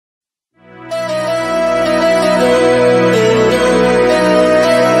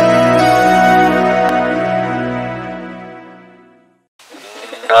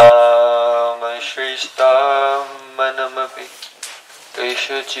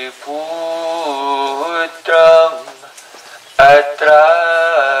Ruchiputram Atra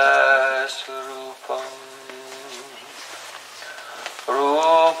Surupam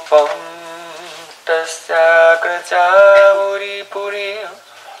Rupam Tasya Krachavuri Purim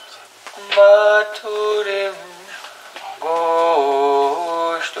Mathurim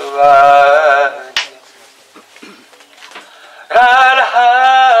Goshtuvadi Radha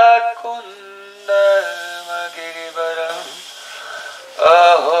Kundamagirivaram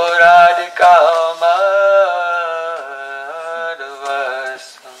Aho Radhika Madhavasam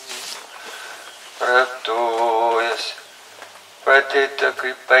Praptoyas Pratita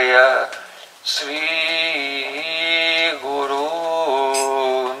Kripaya Sri Guru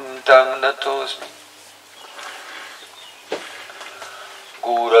Tam Natosmi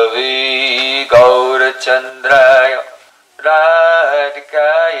Gurave Gaurachandraya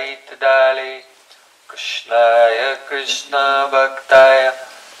Radhikaya Tadale Krishnaya Krishna Bhaktaya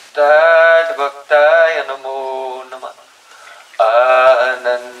Tad Bhaktaya Namo Namah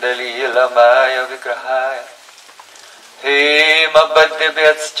Anandalilamaya Vigrahaya Hema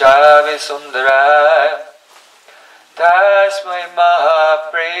Bhadyabhyaschavi Sundaraya Tasmai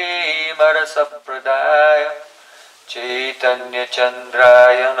Mahaprema Rasapradaya Chaitanya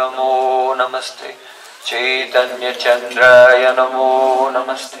Chandraya Namo Namaste Chaitanya Chandraya Namo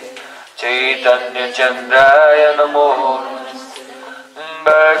Namaste Chaitanya Chandraya Namo Namaste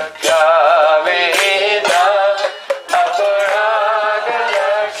Bhaktya Veda Aparada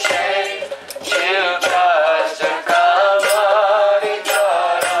Lakshay Shilta Sakamari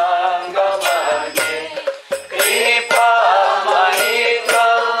Taranga Marge Kripa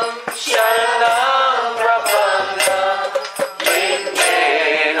Mahitvam Sharanam Prabhanda Vinde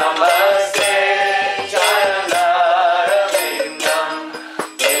Namaste Charanarabindam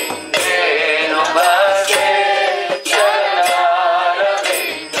Vinde Namaste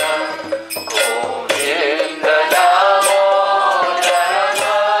Charanarabindam Govinda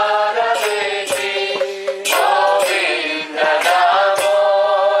Damodaramagaveti Govinda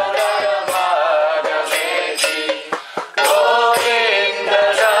Damodaramagaveti Govinda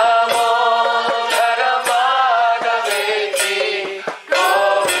Damodaramagaveti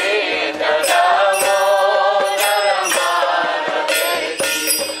Govinda Damodaramagaveti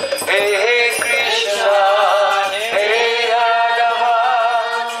Hey Krishna, Hey Adava,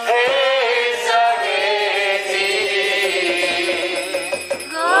 Hey Sageti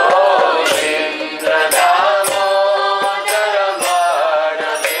Govinda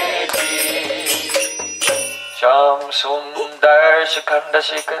Damodaramagaveti Sham Sundar Shikanda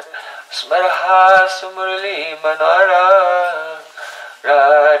Shikar Smaraha Sumurli Manara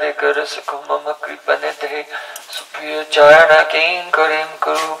Radhika Rasakumama Kripanete Supriya Charana Kinkarim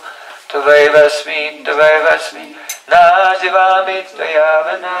Kuru Tavaivasmi Tavaivasmi Najivami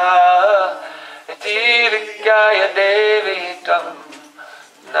Tvayavana Iti Vikyaya Devi Tam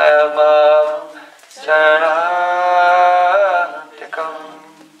Nayamam Charanatikam.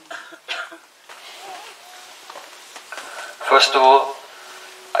 First of all,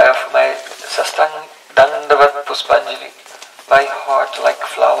 I offer my Sastang Dandavat Puspanjali, my heart like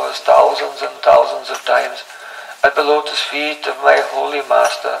flowers thousands and thousands of times at the lotus feet of my holy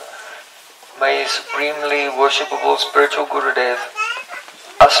master, my supremely worshipable spiritual Gurudev,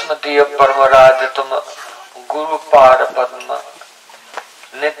 Asmadiya Paramaradhyatama Guru Pada Padma,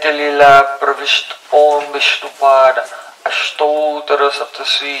 Nityalila Pravishta Om Vishnupada Ashtotara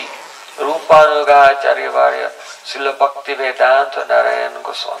Saptasvi Rupanuga Acharyavarya Srila Bhakti Vedanta Narayan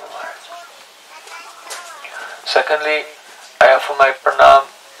Goswami Maharaj. Secondly, I offer my pranam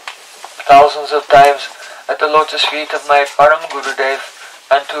thousands of times at the lotus feet of my Param Gurudev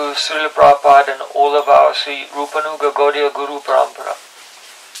and to Srila Prabhupada and all of our Sri Rupanuga Gaudiya Guru Parampara.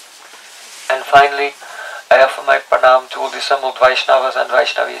 And finally, I offer my pranam to all the assembled Vaishnavas and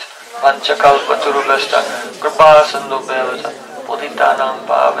Vaishnavis. Panchakalpa Turubhasta Kripa Sandhu Bevata Putitanam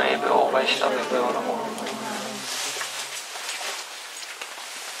Pavanebhyo Vaishnavibhyo Namo.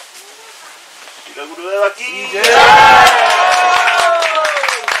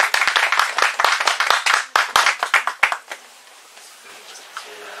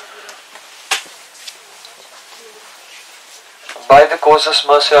 By the causeless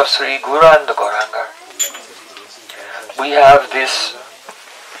mercy of Sri Guru and the Gauranga, we have this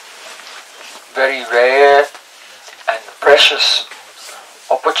very rare and precious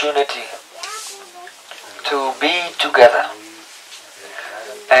opportunity to be together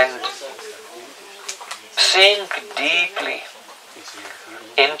and sink deeply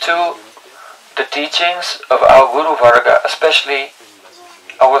into the teachings of our Guru Varga. Especially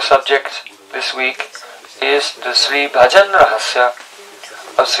our subject this week is the Sri Bhajana Rahasya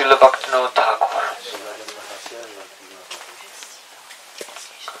of Srila Bhaktivinoda Thakur.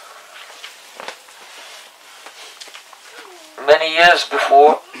 Many years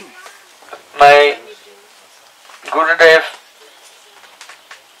before, my Gurudev,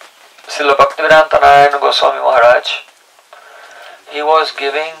 Srila Bhaktivedanta Goswami Maharaj, he was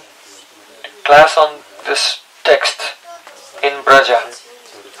giving class on this text in Braja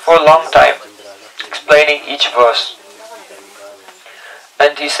for a long time, explaining each verse.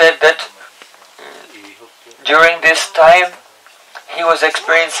 And he said that during this time, he was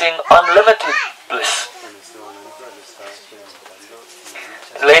experiencing unlimited bliss.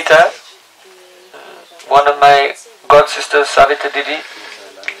 Later, one of my god sisters, Savita Didi,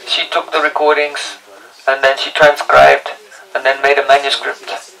 she took the recordings and then she transcribed and then made a manuscript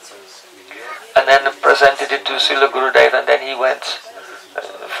and then presented it to Srila Gurudev, and then he went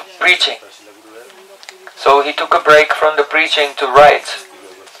preaching. So he took a break from the preaching to write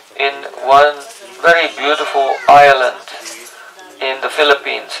in one very beautiful island in the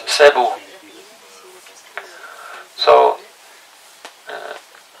Philippines, Cebu. So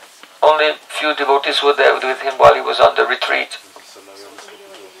only few devotees were there with him while he was on the retreat.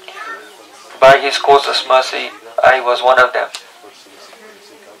 By his causeless mercy, I was one of them.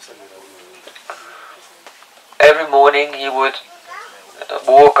 Every morning he would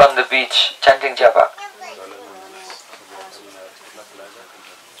walk on the beach chanting japa.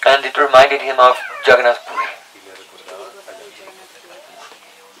 And it reminded him of Jagannath Puri.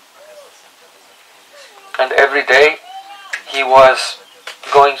 And every day he was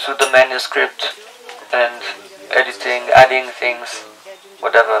going through the manuscript and editing, adding things,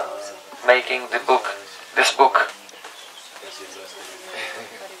 whatever, making the book, this book.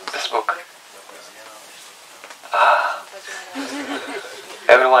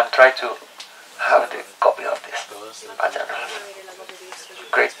 Everyone try to have the copy of this Bhajana.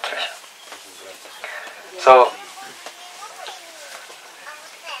 Great treasure. So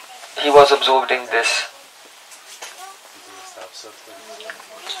he was absorbed in this.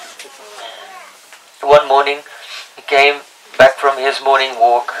 One morning he came back from his morning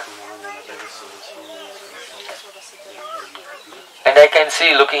walk, and I can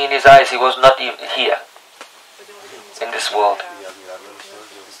see, looking in his eyes, he was not even here in this world.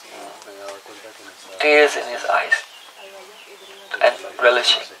 Tears in his eyes and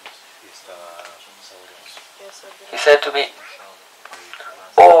relishing. He said to me,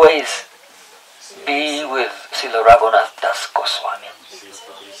 always be with Srila Raghunath Das Goswami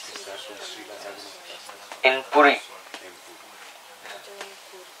in Puri.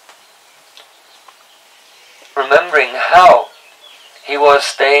 Remembering how he was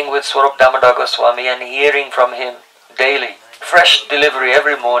staying with Swarup Damodar Goswami and hearing from him daily, fresh delivery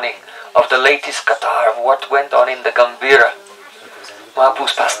every morning of the latest Qatar of what went on in the Gambhira,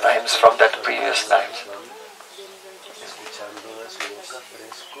 Mahaprabhu's pastimes from that previous times.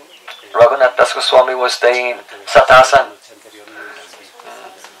 Raghunath Das Goswami was staying in Satasan,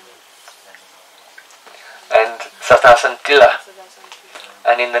 and Satasan Tila,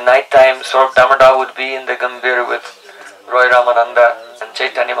 and in the night time Swarup Damodar would be in the Gambhira with Roy Ramananda and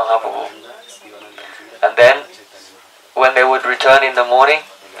Chaitanya Mahaprabhu. And then when they would return in the morning,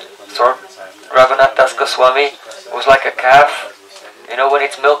 Swarup Raghunath Das Goswami was like a calf. You know, when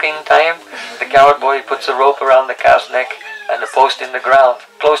it's milking time, the cowherd boy puts a rope around the calf's neck and a post in the ground,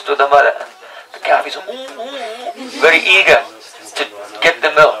 close to the mother. And the calf is very eager to get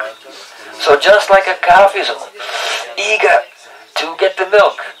the milk. So just like a calf is eager to get the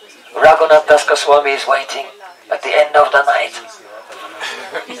milk, Raghunath Das Goswami is waiting at the end of the night.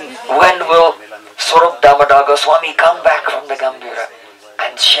 When will Swarup Damodar Goswami come back from the Gambhira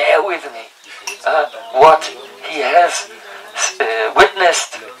and share with me what he has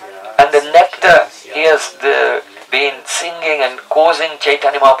witnessed and the nectar he has been singing and causing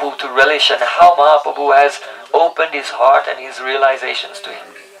Chaitanya Mahaprabhu to relish, and how Mahaprabhu has opened his heart and his realizations to him.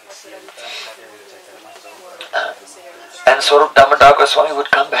 And Swarup Damodar Goswami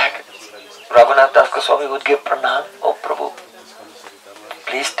would come back. Raghunath Das Goswami would give pranam. Oh Prabhu,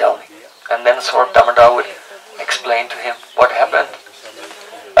 please tell me. And then Swarup Damodar would explain to him what happened.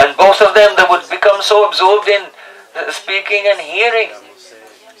 And both of them, they would become so absorbed in speaking and hearing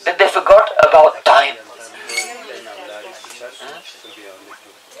that they forgot about time.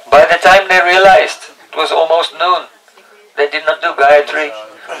 By the time they realized it was almost noon, they did not do Gayatri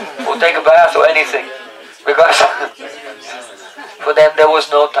or take a bath or anything, because for them there was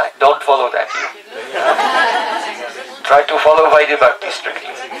no time. Don't follow that. Try to follow Vaidya Bhakti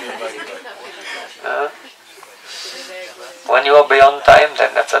strictly. When you are beyond time,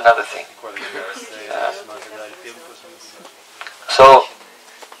 then that's another thing. So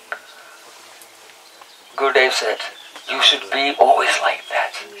Gurudev said, you should be always like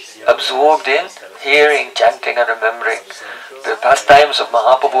that, absorbed in hearing, chanting and remembering the pastimes of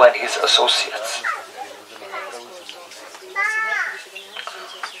Mahaprabhu and his associates.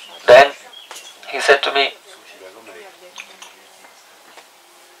 Then he said to me,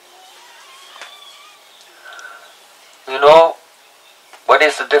 you know what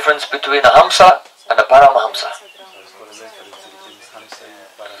is the difference between a Hamsa and a Paramahamsa?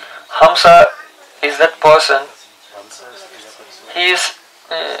 Hamsa is that person,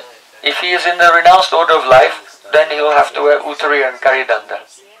 if he is in the renounced order of life, then he will have to wear uttari and carry danda.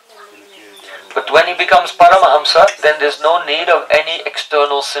 But when he becomes Paramahamsa, then there is no need of any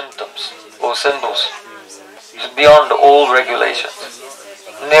external symptoms or symbols. It's beyond all regulations.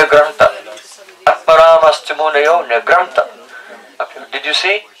 Nigranta. Atmaramaschamunayo Nigranta. Did you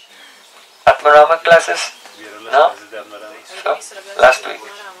see Atmarama classes? No? So, last week.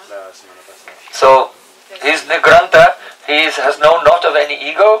 So, his Nigranta, he has no knot of any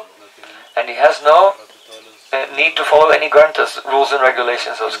ego, and he has no need to follow any grantas, rules and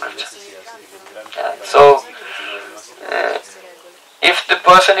regulations of scripture. So, if the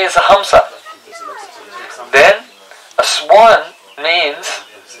person is a Hamsa, then a swan means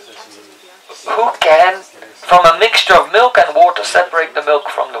who can, from a mixture of milk and water, separate the milk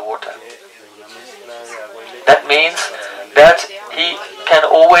from the water. That means that he can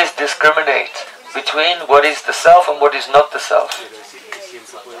always discriminate between what is the self and what is not the self.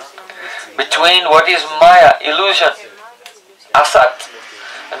 Between what is Maya, illusion, Asat,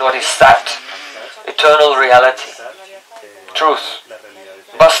 and what is Sat, eternal reality, truth,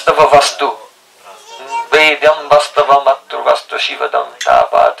 Vastava Vastu, Vedyam Vastava Mattur Vastu Shivadam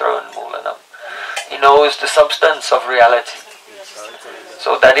Tapatra Unmulanam. He knows the substance of reality.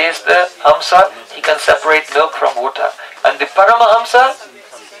 So that is the Hamsa, he can separate milk from water. And the Paramahamsa,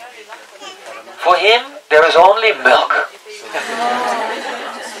 for him, there is only milk.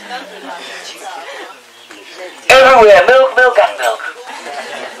 Everywhere, milk, milk and milk.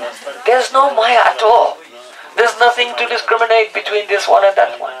 There's no Maya at all. There's nothing to discriminate between this one and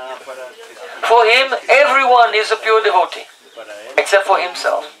that one. For him, everyone is a pure devotee, except for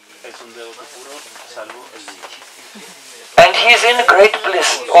himself. And he's in great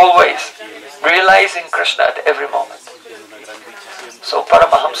bliss, always, realizing Krishna at every moment. So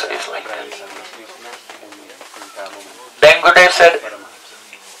Paramahamsa is like that. Then Gurudev said,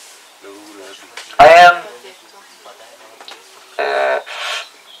 I am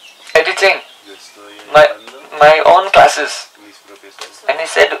editing my own classes. And he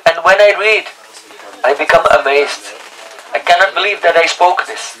said, and when I read, I become amazed. I cannot believe that I spoke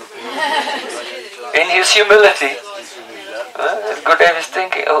this. In his humility, Gurudev is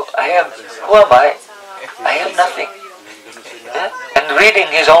thinking, oh, who am I? I am nothing. And reading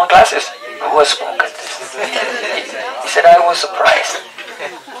his own classes, who has spoken this? He said, I was surprised.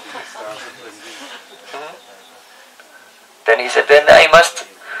 Then he said, then I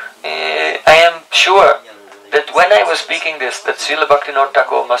am sure that when I was speaking this, that Srila Bhaktivinoda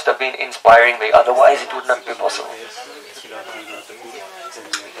Thakur must have been inspiring me, otherwise it would not be possible.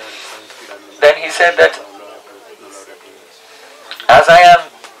 Then he said that as I am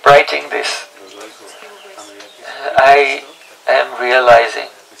writing this, I am realizing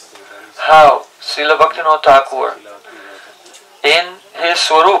how Srila Bhaktivinoda Thakur, in his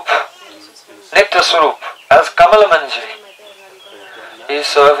Swarup, Nitya Swarup, as Kamala Manjari, is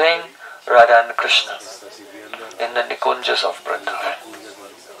serving Radha and Krishna in the Nikunjas of Vrindavan.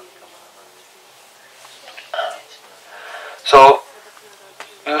 So,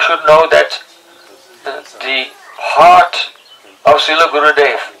 you should know that the heart of Srila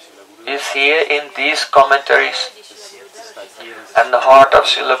Gurudev is here in these commentaries, and the heart of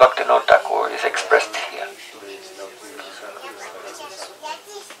Srila Bhaktivinoda Thakur is expressed here.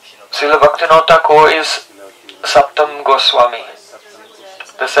 Srila Bhaktivinoda Thakur is Saptam Goswami,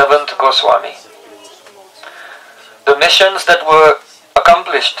 the seventh Goswami. The missions that were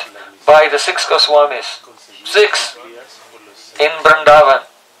accomplished by the six Goswamis, in Vrindavan,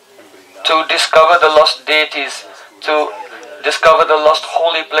 to discover the lost deities, to discover the lost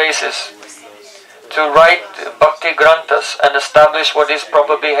holy places, to write Bhakti Granthas and establish what is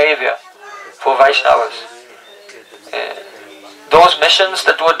proper behavior for Vaishnavas. Those missions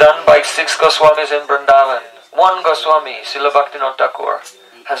that were done by six Goswamis in Vrindavan, one Goswami, Srila Bhaktivinoda Thakur,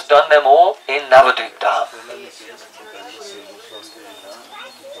 has done them all in Navadvip Dham.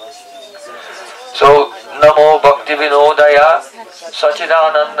 So, Namo Bhakti Vinodaya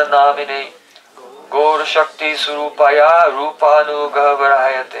Sachidananda Namine Gaur Shakti Surupaya Rupanuga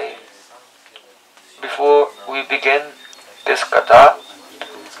Varayate. Before we begin this katha,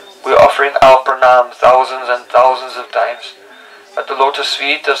 we We're offering our pranam thousands and thousands of times at the lotus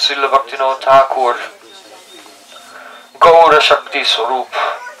feet of Srila Bhaktivinoda Thakur, Gaura Shakti Swarup,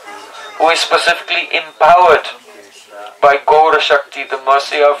 who is specifically empowered by Gaura Shakti, the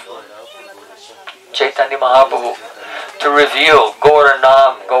mercy of Chaitanya Mahaprabhu, to reveal Gaura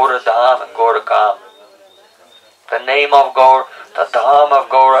Nam, Gaura Dham and Gaura Kam. The name of Gaur, the Dham of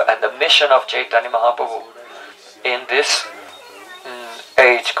Gaura, and the mission of Chaitanya Mahaprabhu in this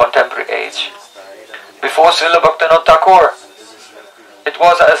age, contemporary age. Before Srila Bhaktivinoda Thakur, it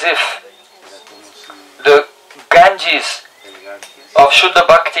was as if the Ganges of Shuddha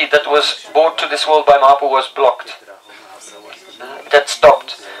Bhakti that was brought to this world by Mahaprabhu was blocked. That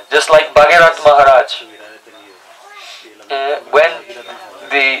stopped. Just like Bhagirath Maharaj. When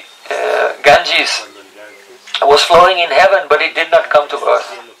the Ganges was flowing in heaven, but it did not come to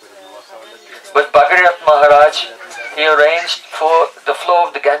earth. But Bhagirath Maharaj, he arranged for the flow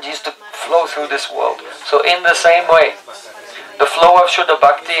of the Ganges to flow through this world. So in the same way, the flow of Shuddha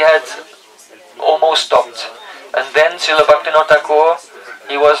Bhakti had almost stopped. And then Srila Bhaktivinoda Thakur,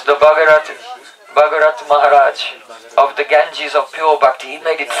 he was the Bhagirath Maharaj of the Ganges of pure Bhakti. He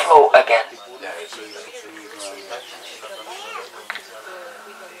made it flow again.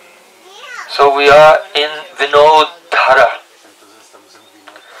 So we are in Vinodhara,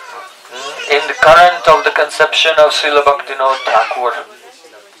 in the current of the conception of Srila Bhaktivinoda Thakur.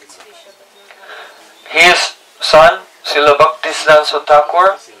 His son, Srila Bhaktisiddhanta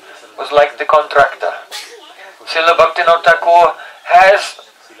Thakur, was like the contractor. Srila Bhaktivinoda Thakur has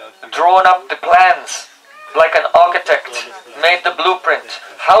drawn up the plans like an architect, made the blueprint,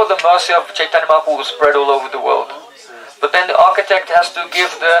 how the mercy of Chaitanya Mahaprabhu will spread all over the world. But then the architect has to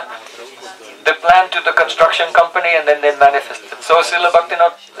give the plan to the construction company and then they manifest it. So Srila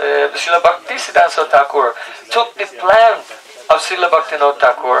Bhaktisiddhanta Thakur took the plan of Srila Bhaktivinoda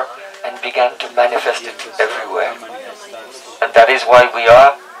Thakur and began to manifest it everywhere. And that is why we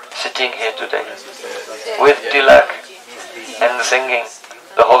are sitting here today with tilak and singing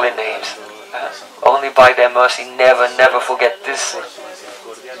the holy names. Only by their mercy, never forget this.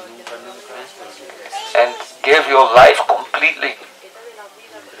 And give your life completely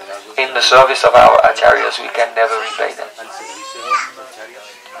in the service of our acharyas. We can never repay them.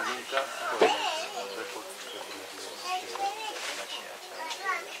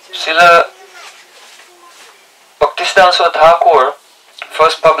 Srila Bhaktisiddhanta Thakur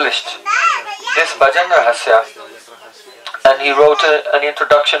first published this Bhajana Rahasya, and he wrote an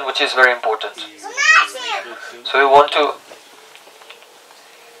introduction which is very important. So we want to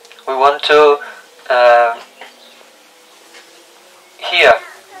hear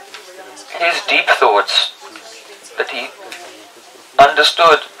his deep thoughts that he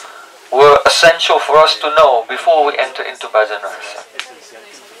understood were essential for us to know before we enter into Bhajana Rahasya.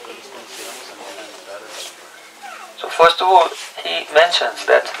 So first of all, he mentions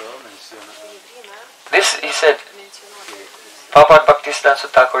that this, he said, Prabhupada Bhaktisiddhanta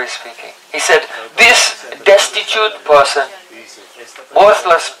Thakur is speaking. He said, this destitute person,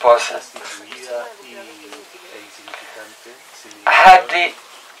 worthless person, had the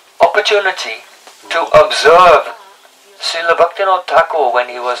opportunity to observe Srila Bhaktivinoda Thakur when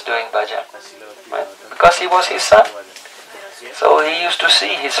he was doing bhajan, right? Because he was his son. So he used to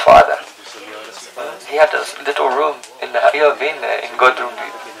see his father. He had a little room in the, you have been there in Godrum,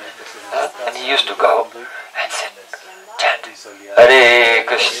 and he used to go and sit, chant Hare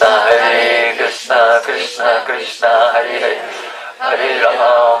Krishna, Krishna Krishna, Hare Hare, Hare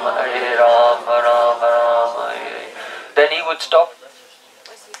Ram, Ram Ram, Hare. Then he would stop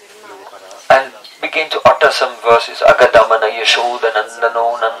and begin to utter some verses. Agadamana Yashoda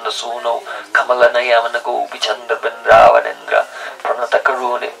Nandano Nandasuno Kamalana Yamana Gopi Chandra Bindravanendra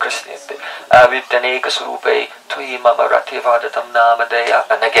Pranatakaruni Krishnite Avitaneka Surupe Tui Mama Rativadatam Namadeya.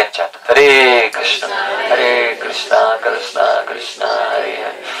 And again chant Hare Krishna, Krishna Krishna, Hare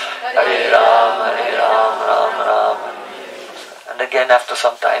Hare, Hare Ram, Ram. And again after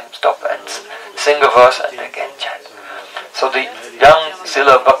some time stop and sing a verse and again chant. So the young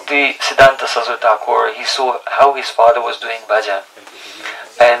Srila Bhaktisiddhanta Thakur, he saw how his father was doing bhajan.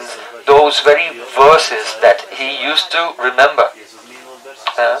 And those very verses that he used to remember,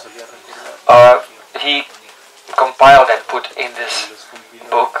 he compiled and put in this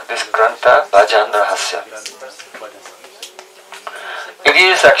book, this Grantha, Bhajan Rahasya. It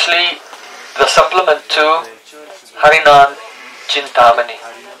is actually the supplement to Harinam Chintamani.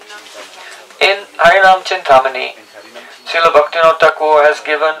 In Harinam Chintamani, Srila Bhaktivinoda Thakur has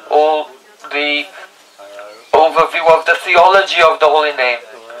given all the overview of the theology of the holy name.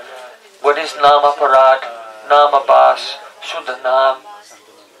 What is Nama Parad, Nama Bas, Shuddha Nam,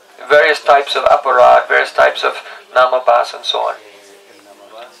 various types of aparad, various types of namabhas and so on.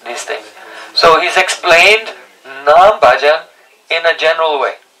 These things. So he's explained Nam Bhajan in a general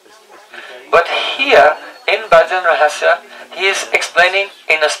way. But here, in Bhajan Rahasya, he is explaining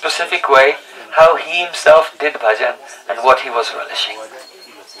in a specific way how he himself did bhajan and what he was relishing.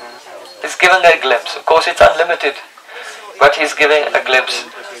 He's giving a glimpse. Of course, it's unlimited, but he's giving a glimpse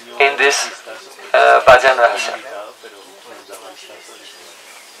in this Bhajan Rahasya.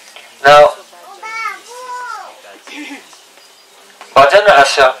 Now, Bhajan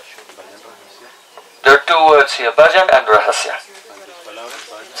Rahasya, there are two words here, Bhajan and Rahasya.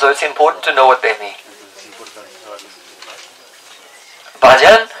 So it's important to know what they mean.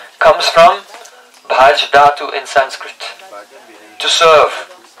 Bhajan comes from Bhaj Dhatu in Sanskrit, to serve.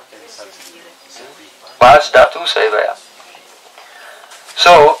 Bhaj Dhatu Sevaya.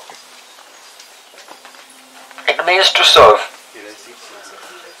 So, it means to serve.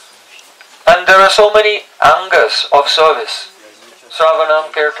 And there are so many angas of service.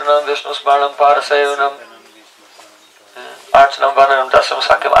 Sravanam, Kirtanam, Vishnu Smaranam, Parasevanam, Archanam, Vananam, Dasam,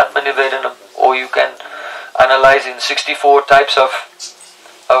 Sakyam, Atmanivedanam. Or you can analyze in 64 types of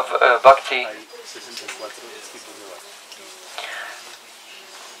bhakti.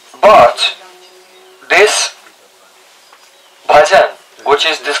 But this bhajan, which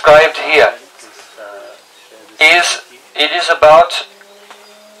is described here, it is about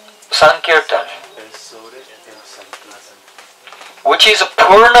Sankirtan, which is a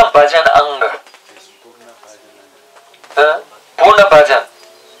Purna Bhajan Anga. Purna Bhajan.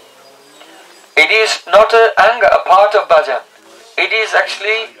 It is not an Anga, a part of Bhajan. It is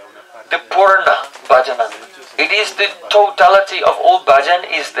actually the Purna Bhajana. It is the totality of all Bhajan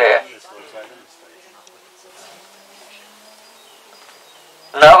is there.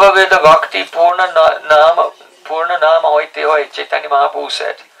 Navaveda Bhakti Purna Nama Hoite Hoy, Chaitanya Mahaprabhu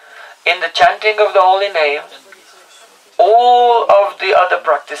said. In the chanting of the holy names, all of the other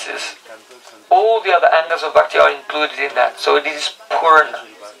practices, all the other angas of bhakti are included in that. So it is Purna.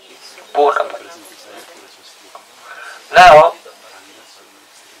 Purna. Now,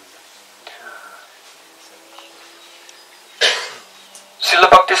 Srila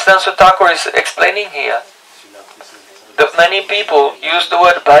Bhaktisiddhanta Thakur is explaining here that many people use the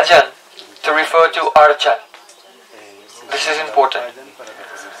word bhajan to refer to archan. This is important.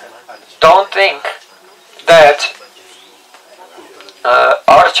 Don't think that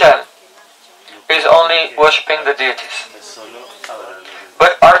archan is only worshipping the deities.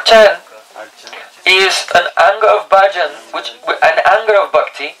 But archan is an anga of bhajan, an anga of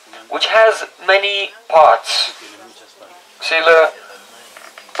bhakti, which has many parts. Srila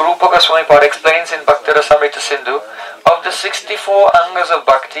Rupa Goswami Pad explains in Bhakti Rasamrita Sindhu, of the 64 angas of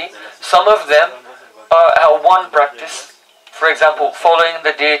bhakti, some of them have one practice. For example, following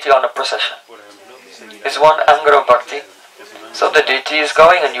the deity on a procession is one anga of bhakti. So the deity is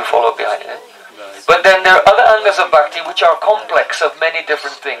going and you follow behind it. But then there are other angas of bhakti which are complex of many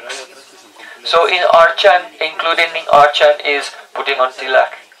different things. So in archan, including in archan is putting on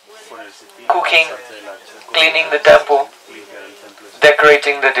tilak, cooking, cleaning the temple,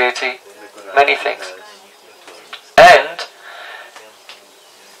 decorating the deity, many things. And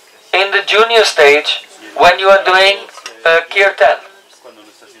in the junior stage, when you are doing kirtan,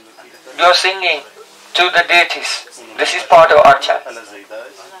 you are singing to the deities. This is part of archan.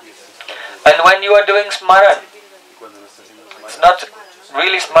 And when you are doing smaran, it's not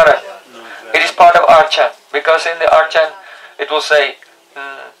really smaran. It is part of archan, because in the archan it will say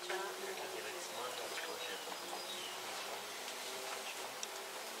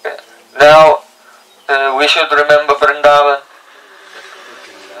now we should remember Vrindavan.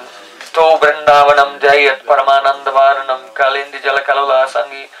 To Vrindavanam Jayat Paramanandavaranam Kalindi Jalakalala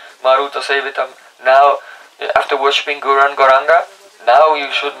Sangi Maruta Sevitam. Now, after worshipping Guru and Gauranga, now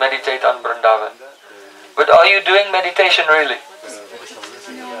you should meditate on Vrindavan. But are you doing meditation really?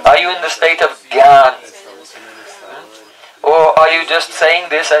 Are you in the state of Gyan? Or are you just saying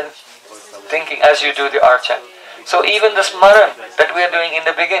this and thinking as you do the archan? So even the smaran that we are doing in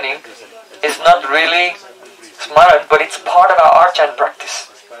the beginning is not really smaran, but it's part of our archan practice.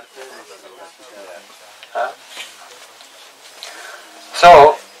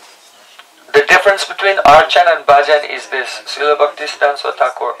 So, the difference between archan and bhajan is this. Srila Bhaktisiddhanta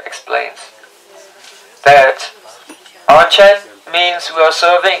Thakur explains that archan means we are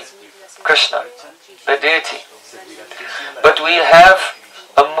serving Krishna, the deity. But we have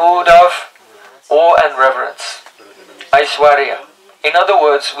a mood of awe and reverence, Aishwarya. In other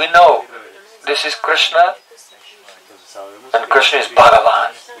words, we know this is Krishna and Krishna is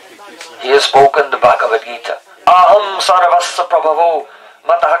Bhagavan. He has spoken the Bhagavad Gita. Aham sarvasya prabhavo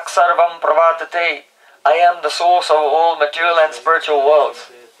Matahak sarvam pravartate. I am the source of all material and spiritual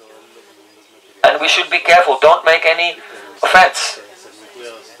worlds. And we should be careful, don't make any offense.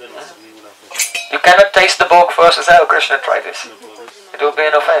 You cannot taste the bhog first and say, oh Krishna, try this. It will be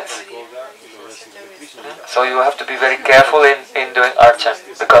an offense. So you have to be very careful in doing archan,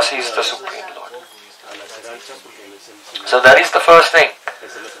 because he is the Supreme Lord. So that is the first thing.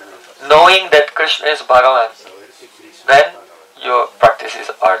 Knowing that Krishna is Bhagavan, then your practice is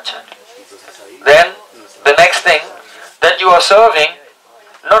archan. Then the next thing, that you are serving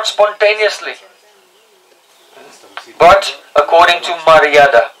not spontaneously, but according to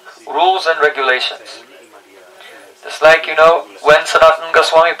Maryada, rules and regulations. Just like, when Sanatana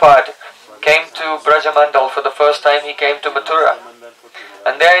Goswami Pad came to Brajamandal for the first time, he came to Mathura.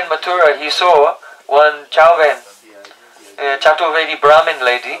 And there in Mathura he saw one Chauven, Chaturvedi Brahmin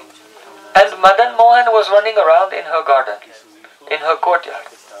lady, and Madan Mohan was running around in her garden, in her courtyard.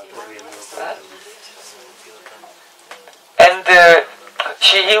 And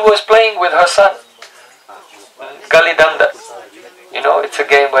he was playing with her son, Galidanda. It's a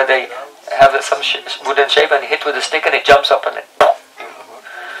game where they have some wooden shape and hit with a stick and it jumps up and it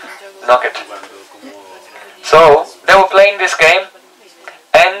knock it. So they were playing this game,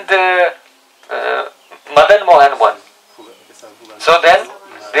 and Madan Mohan won. So then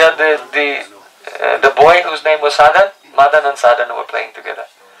the boy whose name was Sadan, Madan and Sadan were playing together.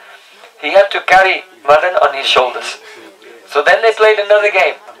 He had to carry Madan on his shoulders. So then they played another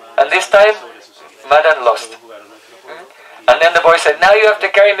game, and this time Madan lost. And then the boy said, now you have to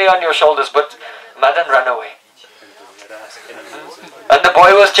carry me on your shoulders, but Madan ran away. And the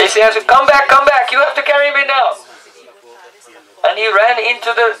boy was chasing him, said, come back, you have to carry me now. And he ran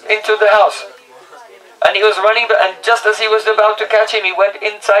into the house. And he was running, and just as he was about to catch him, he went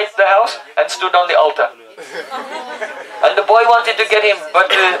inside the house and stood on the altar. And the boy wanted to get him, but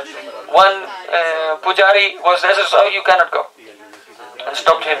one pujari was there, so you cannot go, and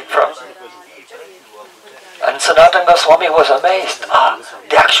stopped him from. And Sanatana Goswami was amazed.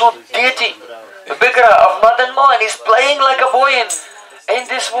 The actual deity, the Vigra of Madan Mohan, is playing like a boy in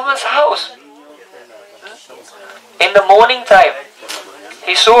this woman's house. In the morning time,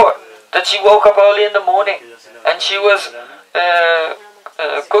 he saw that she woke up early in the morning and she was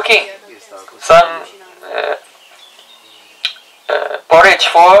cooking some porridge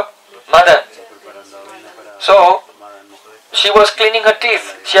for Madan. So she was cleaning her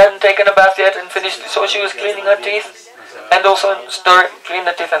teeth. She hadn't taken a bath yet and finished it, so she was cleaning her teeth and also clean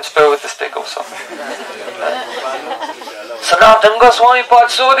the teeth and stir with the stick also. Sanatana Goswami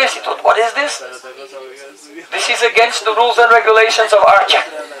saw this. He thought, what is this? This is against the rules and regulations of Archa.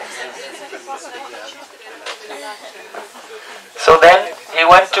 So then he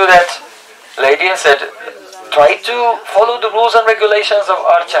went to that lady and said, try to follow the rules and regulations of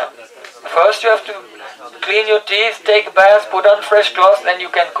Archa. First you have to clean your teeth, take a bath, put on fresh clothes, then you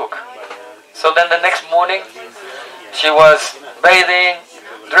can cook. So then the next morning, she was bathing,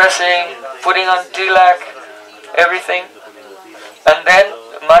 dressing, putting on tilak, everything. And then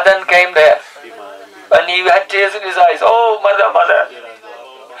Madan came there. And he had tears in his eyes. Oh, mother,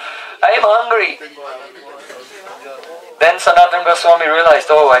 I am hungry. Then Sanatana Goswami realized,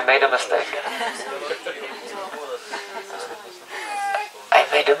 oh, I made a mistake. I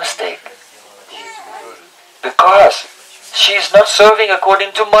made a mistake. Because she is not serving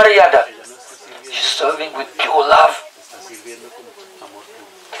according to Maryada. She is serving with pure love.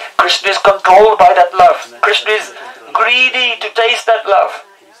 Krishna is controlled by that love. Krishna is greedy to taste that love.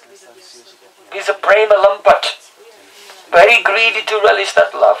 He is a prema lampat. Very greedy to relish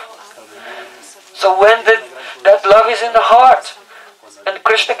that love. So when that love is in the heart, and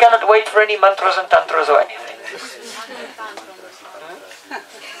Krishna cannot wait for any mantras and tantras or anything.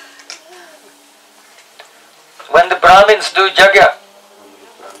 When the Brahmins do yajna,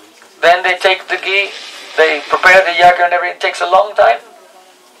 then they take the ghee, they prepare the yajna and everything. It takes a long time.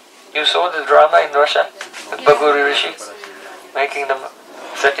 You saw the drama in Russia with Bhaguri Rishi,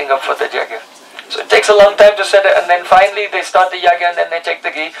 setting up for the yajna. So it takes a long time to set it, and then finally they start the yajna and then they take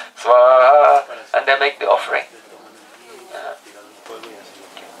the ghee, swaha, and they make the offering.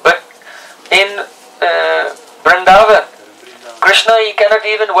 But in Vrindavan, Krishna, he cannot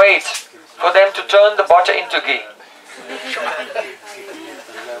even wait for them to turn the butter into ghee.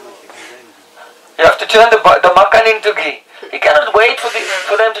 You have to turn the makan into ghee. He cannot wait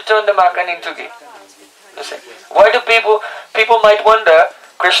for them to turn the makan into ghee. You see? Why do people might wonder,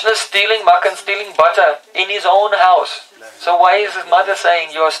 Krishna is stealing makan, stealing butter in his own house. So why is his mother saying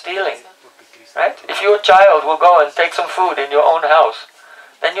you are stealing? Right? If your child will go and take some food in your own house,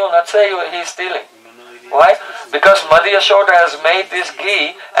 then you'll not say he's stealing. Why? Because Mother Yashoda has made this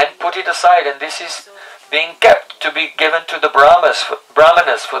ghee and put it aside, and this is being kept to be given to the brahmanas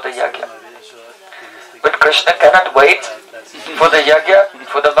for the yajna. But Krishna cannot wait for the yajna,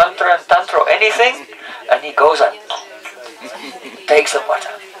 for the mantra and tantra, anything, and he goes and takes the water.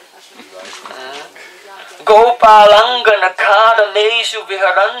 Gopalangana kadameshu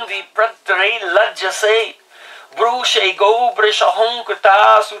viharan viprattare lajjase brushe gobrisha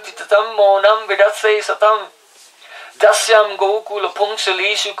hunkrita sutitatam monam vidatse satam dasyam gokula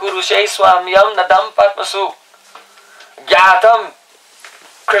pungsalishu kurushe swamyam nadam patmasu gyatam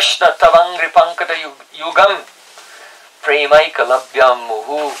Krishna tavangri pankata yugam premaika labhyam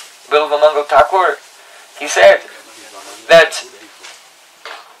muhu. Bilvamangal Thakur, he said that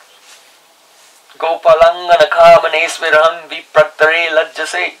Gopalangana kamanesviram viprattare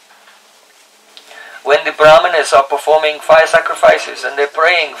lajjase. When the Brahmanas are performing fire sacrifices and they're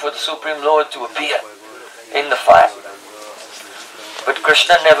praying for the Supreme Lord to appear in the fire. But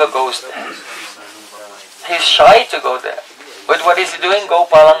Krishna never goes there. He's shy to go there. But what is he doing?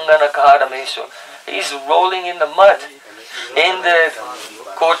 Gopalangana kadamesu. He's rolling in the mud in the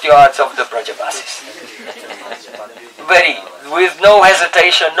courtyards of the Brajavasis. With no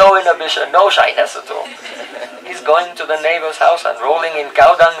hesitation, no inhibition, no shyness at all. He's going to the neighbor's house and rolling in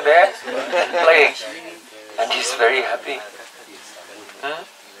cow dung there and playing. And he's very happy.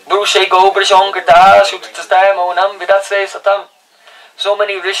 So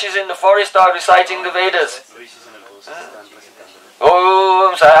many rishis in the forest are reciting the Vedas.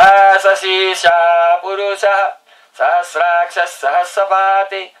 Om Sahasasisha Purusha Sahasrakshas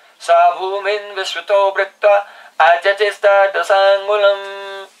Sahasapati Sabhumin Vishvato Briktva Ajatista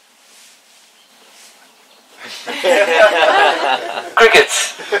Dasangulam.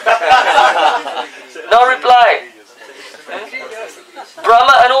 Crickets. No reply.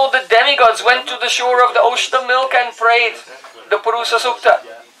 Brahma and all the demigods went to the shore of the ocean of milk and prayed the Purusa Sukta.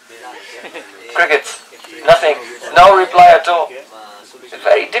 Crickets. Nothing. No reply at all. It's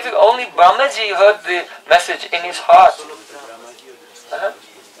very difficult. Only Brahmaji heard the message in his heart.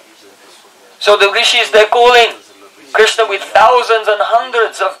 So the rishis, they're calling Krishna with thousands and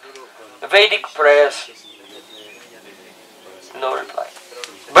hundreds of Vedic prayers. No reply.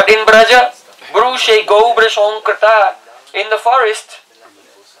 But in Braja, Brushe Gobrashonkrata, in the forest,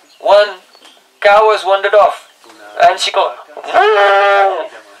 one cow has wandered off. And she goes, I'm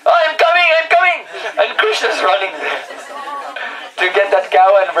coming! And Krishna's running there to get that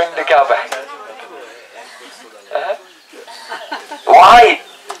cow and bring the cow back. Why?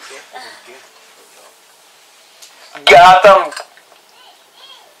 Gyatam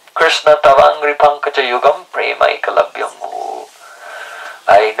Krishna tavangri pankaja yugam premaika labhyam.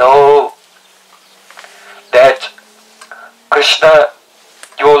 I know that Krishna,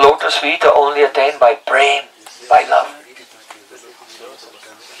 your lotus feet are only attained by Prem, by love.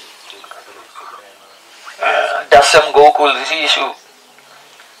 Dasam Gokul Rishishu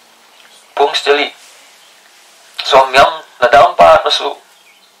Pungstali Somyam Nadam Patmasu.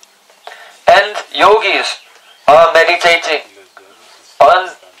 And yogis are meditating on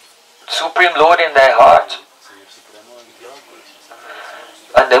Supreme Lord in their heart.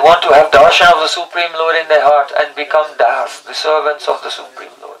 And they want to have darshan of the Supreme Lord in their heart and become das, the servants of the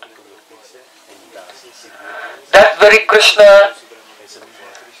Supreme Lord. That very Krishna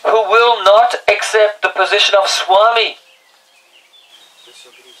who will not accept the position of Swami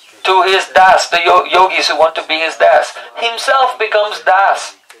to his das, the yogis who want to be his das, himself becomes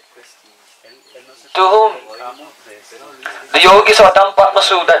das. To whom? The yogis are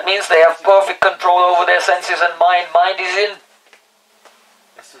Dampatmasu, that means they have perfect control over their senses and mind. Mind is in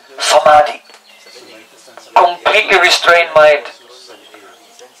Samadhi, completely restrained mind.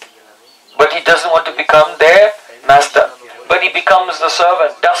 But he doesn't want to become their master, but he becomes the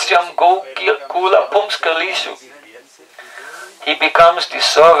servant. Dasyam Gokula Pumskalishu. He becomes the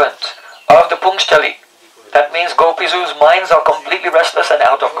servant of the Pungstali. That means gopis whose minds are completely restless and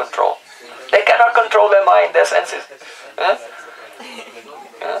out of control. They cannot control their mind, their senses.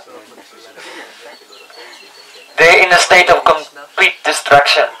 They're in a state of complete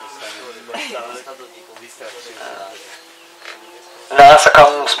distraction.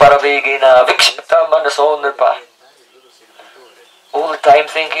 Nasakam sparavegina vikshita manaso nirpa. All the time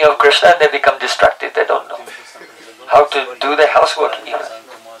thinking of Krishna and they become distracted. They don't know how to do their housework even.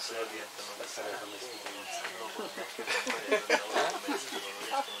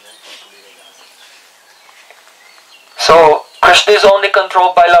 So Krishna is only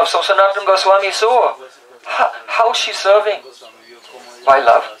controlled by love. So Sanatana Goswami saw how she's serving by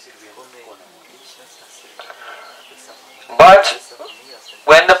love. But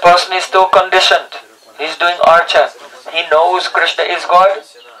when the person is still conditioned, He's doing archan. He knows Krishna is God,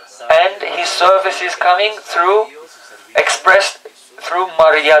 and his service is coming through, expressed through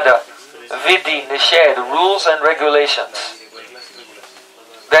maryada, vidhi, nishad, rules and regulations.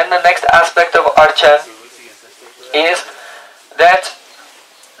 Then the next aspect of archan is that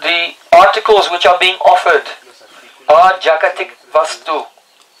the articles which are being offered are jagatik vastu.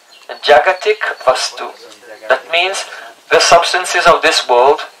 Jagatik vastu. That means the substances of this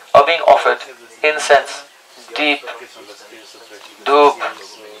world are being offered. Incense, deep, doop,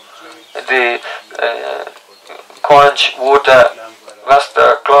 the conch, water,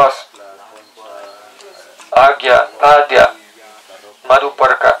 vastra, cloth, agya, padya,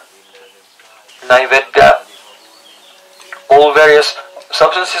 madhuparka, naivedya, all various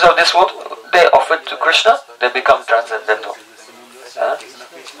substances of this world, they offered to Krishna, they become transcendental.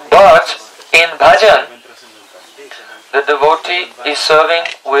 But in bhajan, the devotee is serving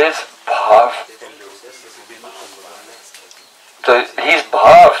with bhav. So his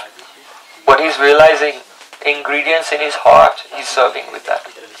bhav, what he's realizing, ingredients in his heart, he's serving with that.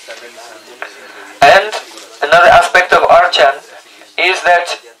 And another aspect of archan is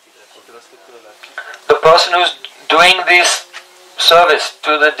that the person who's doing this service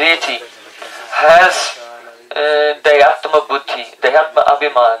to the deity has dayatma buddhi, dayatma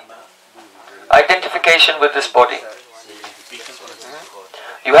abhiman, identification with this body.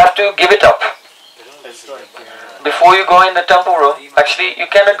 You have to give it up. Before you go in the temple room, actually you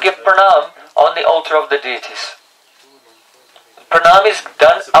cannot give pranam on the altar of the deities. Pranam is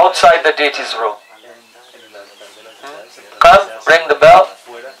done outside the deity's room. Come, ring the bell,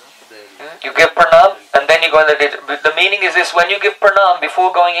 you give pranam, and then you go in the deity. The meaning is this: when you give pranam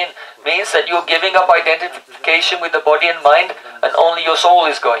before going in, means that you're giving up identification with the body and mind, and only your soul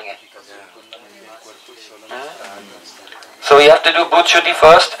is going in. So you have to do Bhutshuddhi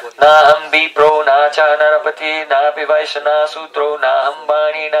first. Na ham bipro, na cha narapati, na pivaisha, na sutro, na ham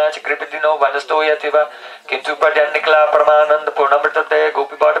bani, na chakripatino, vanasto yativa, kintu pradyanikla paramananda purnamritate,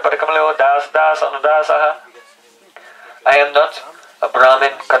 gopipata parikamalo, das das anudasaha. I am not a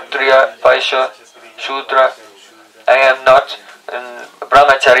Brahmin, Kshatriya, Vaishya, Shudra. I am not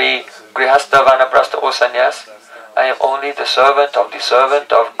Brahmachari, Grihastha, Vanaprastha or Sannyas. I am only the servant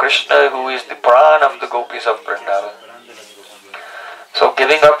of Krishna, who is the Pran of the gopis of Vrindavan. So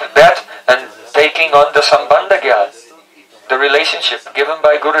giving up that and taking on the Sambandha Gyan, the relationship given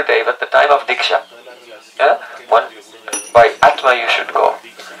by Gurudev at the time of Diksha. By Atma you should go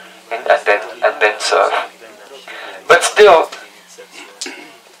and then serve. But still,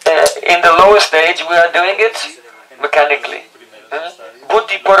 in the lower stage we are doing it mechanically.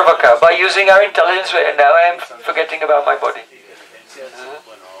 Buddhi Purvaka, by using our intelligence, and now I am forgetting about my body.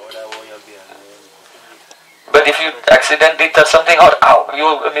 But if you accidentally touch something hot, ow, you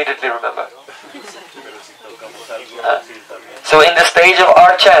will immediately remember. So in the stage of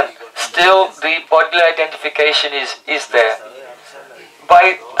archan, still the bodily identification is there.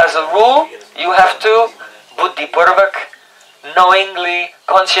 As a rule, you have to buddhi purvak, knowingly,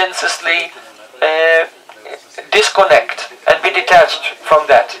 conscientiously disconnect and be detached from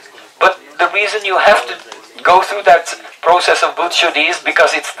that. But the reason you have to go through that process of Bhutshuddhi is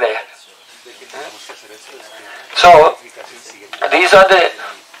because it's there. So, these are the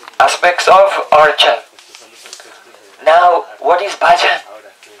aspects of archan. Now, what is bhajan?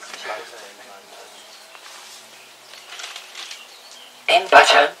 In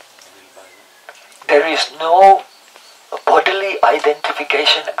bhajan, there is no bodily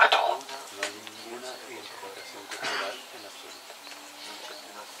identification at all.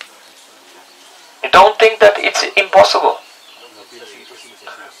 Don't think that it's impossible.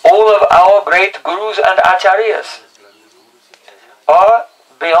 All of our great gurus and acharyas are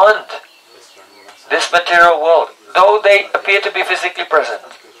beyond this material world, though they appear to be physically present.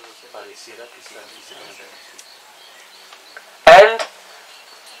 And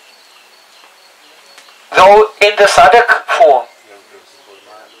though in the sadhak form,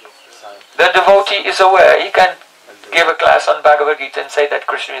 the devotee is aware, he can give a class on Bhagavad Gita and say that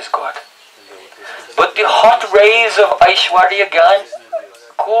Krishna is God. But the hot rays of Aishwarya Gyan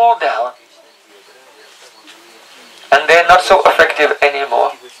cool down, and they are not so effective anymore.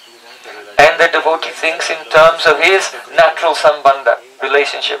 And the devotee thinks in terms of his natural sambandha,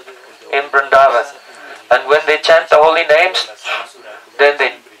 relationship in Vrindavan. And when they chant the holy names, then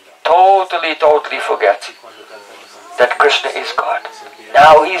they totally forget that Krishna is God.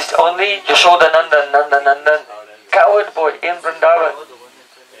 Now he's only Yashodanandan, Nandanandan, coward boy in Vrindavan.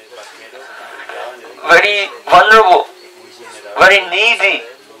 Very vulnerable, very needy.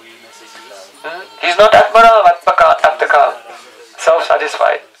 He's not Atmaram, Atmakam,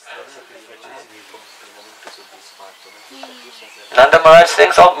 self-satisfied. Nanda Maharaj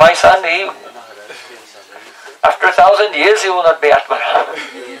thinks, oh, my son, after 1,000 years he will not be Atmaram.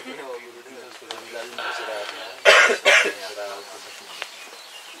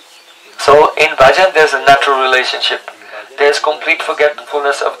 So in bhajan there's a natural relationship. There's complete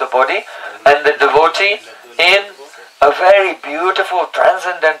forgetfulness of the body, and the devotee in a very beautiful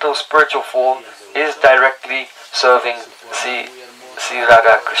transcendental spiritual form is directly serving Sri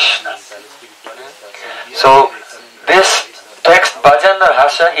Radha Krishna. So this text Bhajana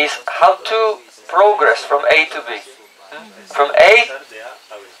Rahasya is how to progress from A to B. From A,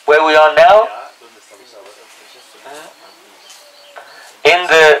 where we are now, in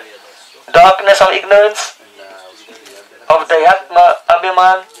the darkness of ignorance, of Dayatma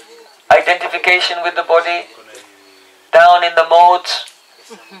Abhiman, identification with the body, down in the modes,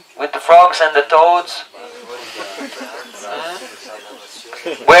 with the frogs and the toads,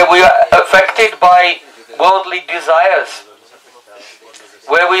 where we are affected by worldly desires,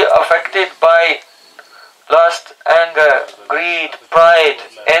 where we are affected by lust, anger, greed, pride,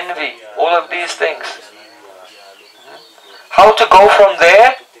 envy, all of these things. How to go from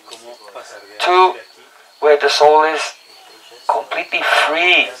there to where the soul is completely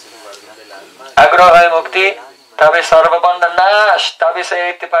free. Agraha mukti, tabe sarvabandha nash, tabe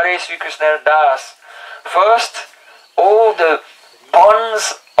saiti pare Sri Krishna das. First, all the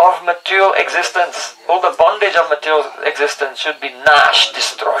bonds of material existence, all the bondage of material existence should be nash,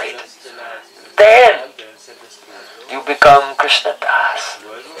 destroyed. Then you become Krishna das,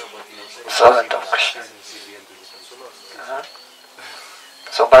 servant of Krishna.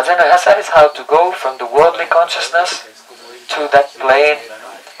 So Bhajana Rahasya is how to go from the worldly consciousness to that plane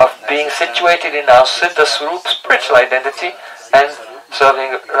of being situated in our Siddha Swarup spiritual identity and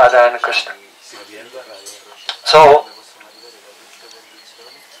serving Radha and Krishna. So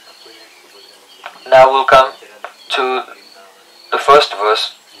now we'll come to the first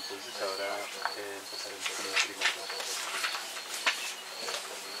verse.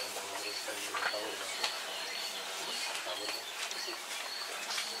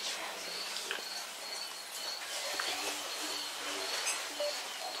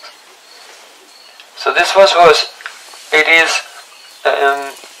 So this first verse, it is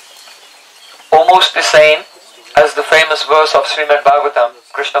almost the same as the famous verse of Srimad Bhagavatam,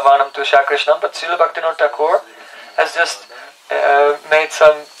 Krishna Vanam Tusha Krishnam, but Srila Bhaktivinoda Thakur has just made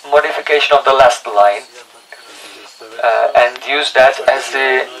some modification of the last line and used that as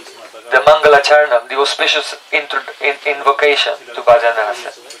the Mangala Charanam, the auspicious invocation to Bhajana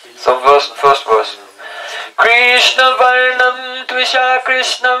Rahasya. So first verse. Krishna Varnam Tvisha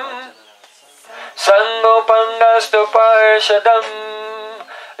Krishnam Sangopangastu Parshadam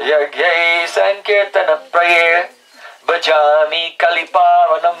Yagyai Sankirtana Praye Bhajami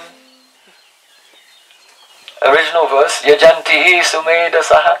Kalipavanam. Original verse, Yajantihi Sumeda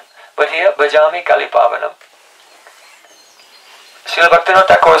Saha, but here Bhajami Kalipavanam. Srila Bhaktivinoda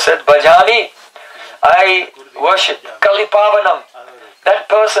Thakur said, Bhajami, I worship Kalipavanam, that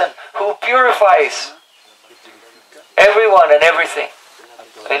person who purifies everyone and everything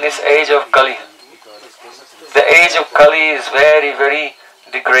in this age of Kali. The age of Kali is very, very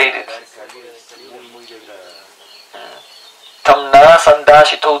degraded. Tamna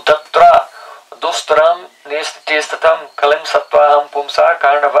sandashito datra dustram nestitatam kalim sattvaham pumsa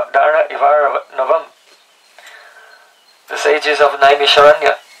karnavadana ivaranavam. The sages of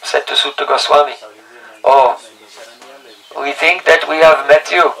Naimisharanya said to Sutta Goswami, oh, we think that we have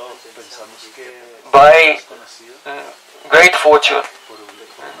met you by great fortune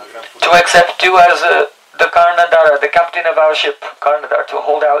to accept you as the Karnadara, the captain of our ship, Karnadara, to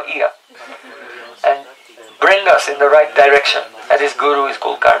hold our ear and bring us in the right direction. And his guru is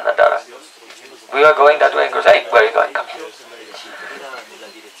called Karnadara. We are going that way and goes, hey, where are you going? Come here.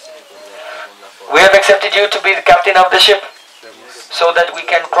 We have accepted you to be the captain of the ship so that we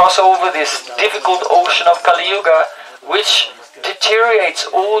can cross over this difficult ocean of Kali Yuga which deteriorates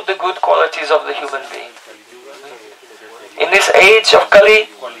all the good qualities of the human being. In this age of Kali,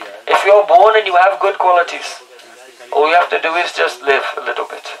 if you are born and you have good qualities, all you have to do is just live a little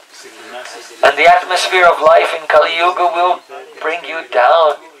bit. And the atmosphere of life in Kali Yuga will bring you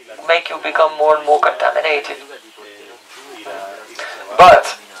down, make you become more and more contaminated. But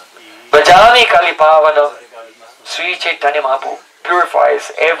Bhajami Kalipavanam, Sri Chaitanya Mahaprabhu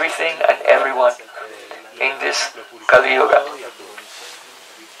purifies everything and everyone in this Kali Yuga.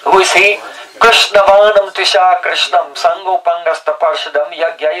 Who is he? Krishna Vanam Tisha Krishnam Sangopangasta Parshadam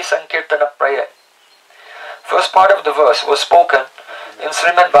Yagyai Sankirtana Praya. First part of the verse was spoken in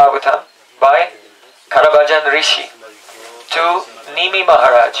Srimad Bhagavatam by Karabhajan Rishi to Nimi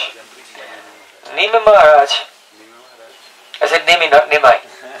Maharaj. Nimi Maharaj I said, Nimi, not Nimai.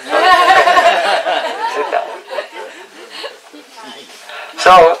 Sit down.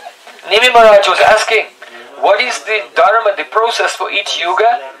 So, Nimi Maharaj was asking, what is the dharma, the process for each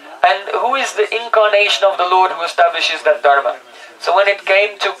yuga, and who is the incarnation of the Lord who establishes that dharma? So when it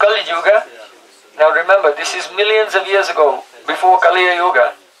came to Kali Yuga, now remember, this is millions of years ago, before Kali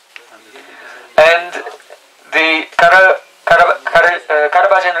Yuga, and the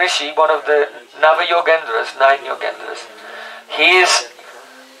Karabhajan Rishi, one of the Nava Yogendras, 9 Yogendras, he is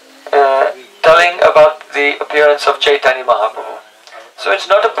telling about the appearance of Chaitanya Mahaprabhu. So it's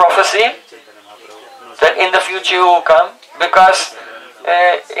not a prophecy that in the future he will come, because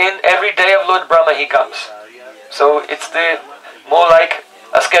in every day of Lord Brahma he comes. So it's more like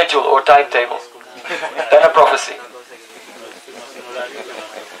a schedule or timetable than a prophecy.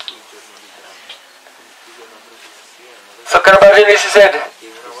 So Karabhajan Rishi said,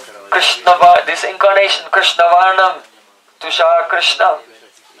 this incarnation, Krishna Varnam, Tushar Krishna.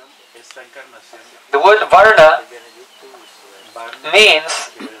 The word Varna means,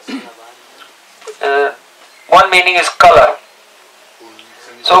 one meaning is color.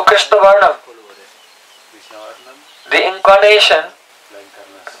 So Krishna Varnam, the incarnation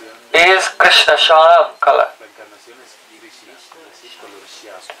is Krishna Shyam color.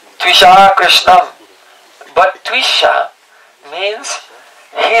 Tvisha Krishnam. But Tvisha means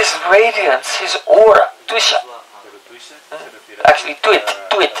his radiance, his aura. Tvisha. Actually, twit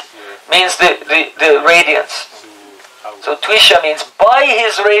means the radiance. So Tvisha means by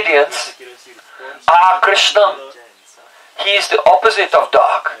his radiance, Krishnam. He is the opposite of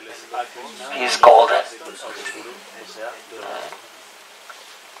dark. He is golden.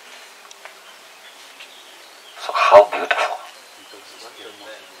 So how beautiful.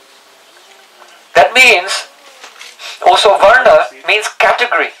 That means, also Varna means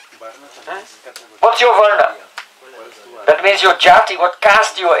category. What's your Varna? That means your jati, what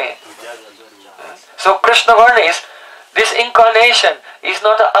caste you are in. So Krishna Varna is, this incarnation is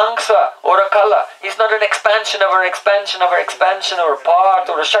not an angsa or a kala. He's not an expansion of an expansion of an expansion or a part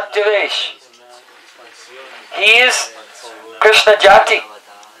or a Shaktivesh. He is Krishna Jati.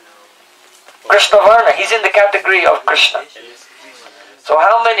 Krishna Varna. He's in the category of Krishna. So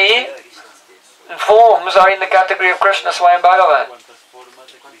how many forms are in the category of Krishna Swayam Bhagavan?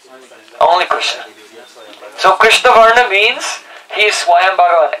 Only Krishna. So Krishna Varna means he is Swayam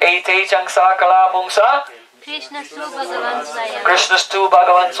Bhagavan. Ete Changsa Kala Pumsa. Krishnastu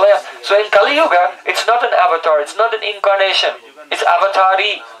Bhagavan Swayam. So in Kali Yuga, it's not an avatar, it's not an incarnation. It's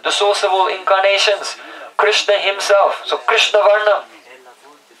avatari, the source of all incarnations. Krishna himself. So Krishna Varna.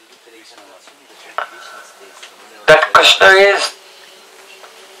 That Krishna is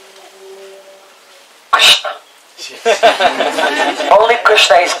Krishna. Only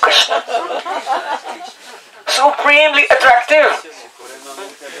Krishna is Krishna. Supremely attractive.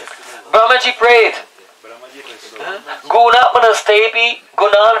 Brahmaji prayed, Gunatmanastepi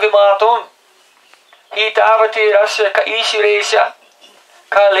gunan vimatum hitavati rasya ka ishiresha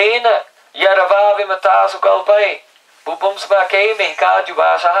kalena yarava vimatasu kalpai pupumsva ke mehka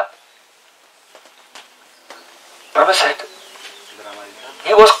jubasha. Brahma said,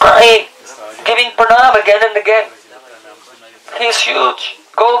 he was crying, giving pranam again and again. He is huge,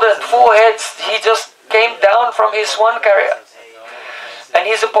 golden, 4 heads. He just came down from his swan carrier. And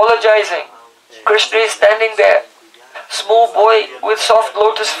he's apologizing. Krishna is standing there. Small boy with soft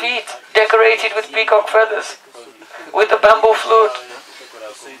lotus feet, decorated with peacock feathers, with a bamboo flute.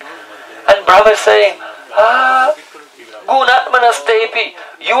 And Brahma is saying, Gunatmana stepi.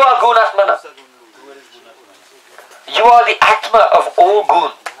 You are Gunatmana. You are the Atma of all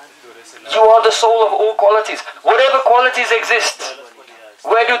gun. You are the soul of all qualities. Whatever qualities exist,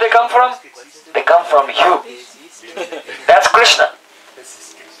 where do they come from? They come from you. That's Krishna.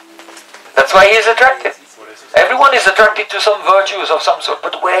 That's why he is attracted. Everyone is attracted to some virtues of some sort.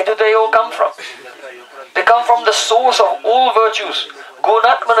 But where do they all come from? They come from the source of all virtues.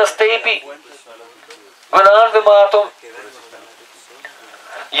 Gunatmanastepi. Gunan vimatum.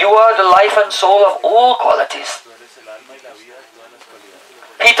 You are the life and soul of all qualities.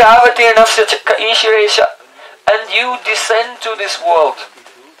 Hitavati nafsya ishiresha. And you descend to this world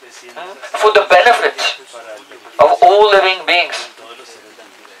for the benefit of all living beings.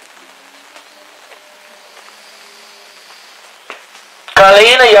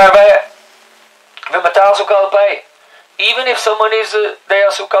 Kalena yarva vimatasu kalpai. Even if someone is they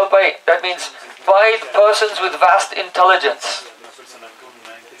are sukalpai, that means by persons with vast intelligence.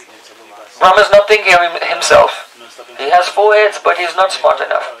 Brahma is not thinking of himself. He has 4 heads, but he is not smart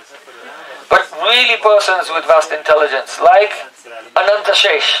enough. But really persons with vast intelligence, like Ananta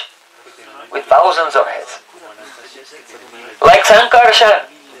Shesh, with thousands of heads. Like Sankarshan,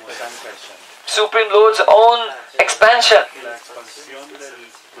 Supreme Lord's own expansion.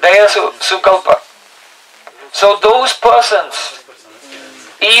 Daya Sukalpa. So those persons,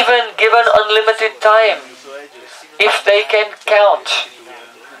 even given unlimited time, if they can count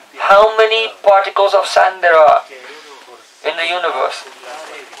how many particles of sand there are in the universe,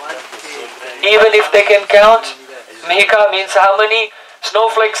 even if they can count, Mihika means how many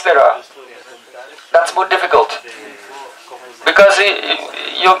snowflakes there are. That's more difficult. Because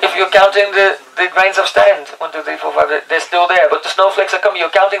if you're counting the grains of sand, 1, 2, 3, 4, 5, they're still there, but the snowflakes are coming, you're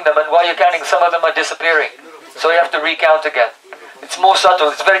counting them, and while you're counting, some of them are disappearing. So you have to recount again. It's more subtle,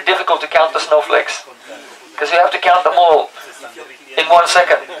 it's very difficult to count the snowflakes, because you have to count them all in 1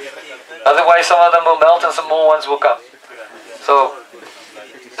 second. Otherwise some of them will melt and some more ones will come. So,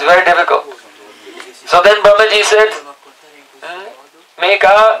 it's very difficult. So then Brahmaji said,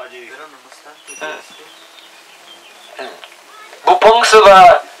 Meka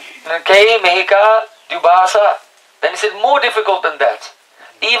Bupungsava Kei Mehika Dubasa. Then he said, more difficult than that.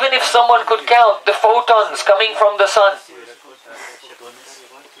 Even if someone could count the photons coming from the sun,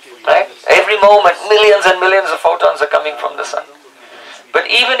 right? Every moment, millions and millions of photons are coming from the sun. But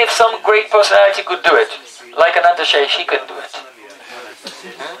even if some great personality could do it, like Ananta Shesh, he could do it.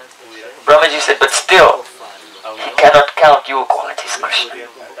 Brahmaji said, but still, he cannot count your qualities, Krishna.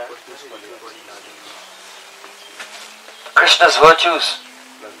 Krishna's virtues,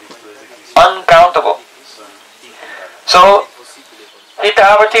 uncountable. So,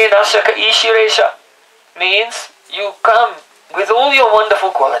 Hitavate Nasaka Ishiresha means you come with all your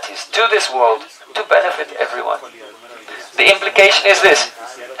wonderful qualities to this world to benefit everyone. The implication is this: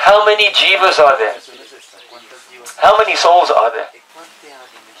 how many jivas are there? How many souls are there?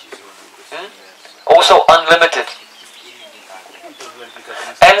 Also unlimited.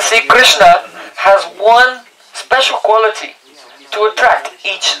 And see, Krishna has one special quality to attract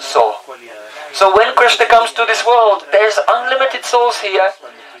each soul. So when Krishna comes to this world, there's unlimited souls here,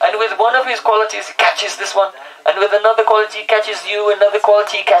 and with one of his qualities he catches this one, and with another quality he catches you, another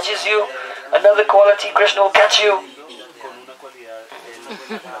quality he catches you, another quality Krishna will catch you.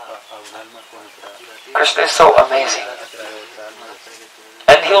 Krishna is so amazing.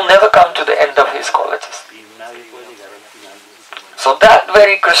 And he'll never come to the end of his qualities. So that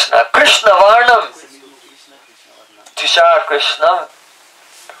very Krishna, Krishna Varnam, Tushar Krishna.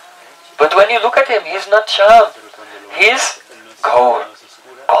 But when you look at him, he's not Sham. He's gold,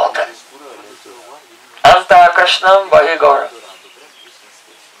 golden. Anta Krishnam Vahi Gaura.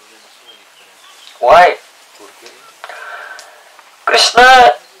 Why?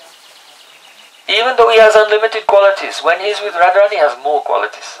 Krishna, even though he has unlimited qualities, when he's with Radharani, he has more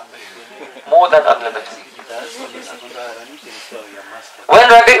qualities. More than unlimited. When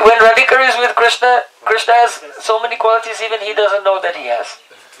Radhika is with Krishna, Krishna has so many qualities even he doesn't know that he has.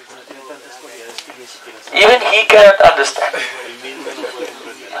 Even he cannot understand.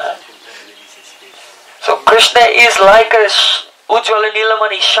 So Krishna is like a Ujjvala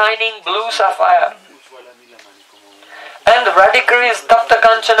Nilamani, shining blue sapphire. And Radhika is Tapta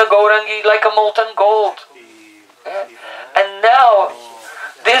Kanchana Gaurangi, like a molten gold. And now,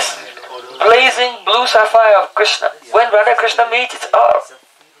 this blazing blue sapphire of Krishna, when Radha Krishna meet, it's up.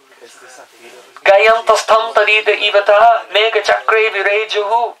 Gayantastam tarida ivata mega chakre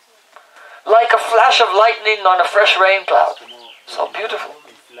virejuhu. Like a flash of lightning on a fresh rain cloud. So beautiful.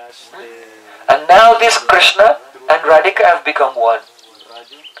 And now this Krishna and Radhika have become one.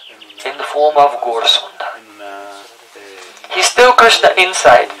 In the form of Gaurasunda. He's still Krishna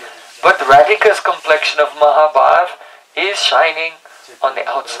inside, but Radhika's complexion of Mahabhav is shining on the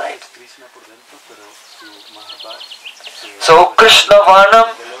outside. So Krishna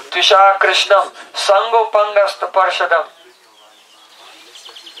Varnam Tushar Krishnam Sango Pangasta Parshadam.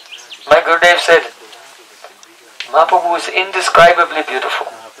 My Gurudev said, Mahaprabhu is indescribably beautiful.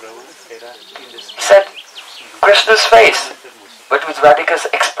 He said, Krishna's face, but with Radhika's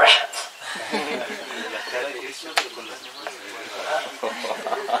expressions.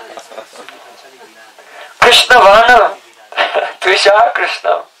 Krishna Vana, Tushar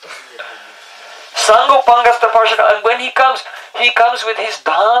Krishna. Sango Pangasta Parshana. And when he comes with his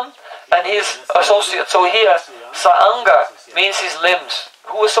dham and his associates. So here, Saanga means his limbs.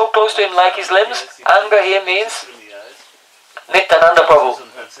 Who was so close to him like his limbs? Anga here means Nityananda Prabhu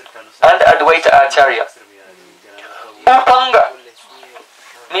and Advaita Acharya. Upanga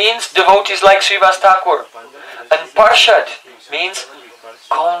means devotees like Srivas Thakur. And Parshad means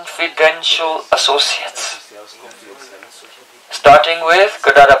confidential associates. Starting with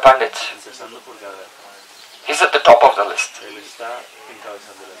Gadadhar Pandit. He's at the top of the list.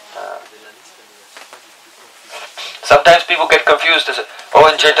 Sometimes people get confused. They say, oh,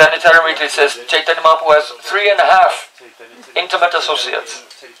 in Chaitanya Charitamrita it says Chaitanya Mahaprabhu has 3.5 intimate associates.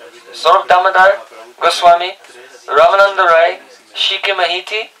 Swarup Damodar Goswami, Ramananda Rai, Shikhi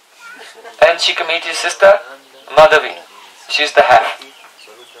Mahiti, and Shikhi Mahiti's sister Madhavi. She's the half.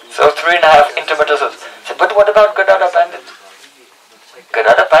 So 3.5 intimate associates. But what about Gadadhar Pandit?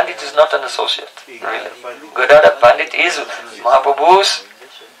 Gadadhar Pandit is not an associate, really. Gadadhar Pandit is Mahaprabhu's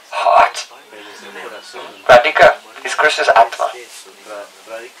heart. Radhika is Krishna's Atma.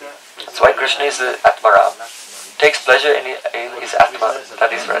 That's why Krishna is the Atmaram. Takes pleasure in his Atma,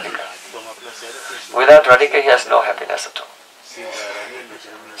 that is Radhika. Without Radhika he has no happiness at all.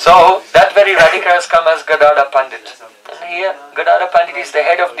 So, that very Radhika has come as Gadadhar Pandit. And here, Gadadhar Pandit is the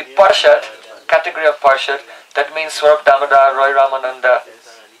head of the Parshad, category of Parshad. That means Swarup Damodar, Roy Ramananda,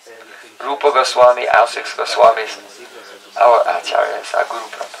 Rupa Goswami, our 6 Goswamis, our Acharyas, our Guru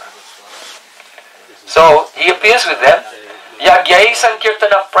Parampara. So, he appears with them, Yagyai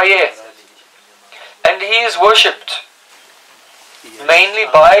Sankirtana Praye. And he is worshipped mainly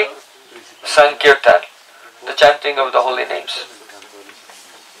by Sankirtan, the chanting of the holy names.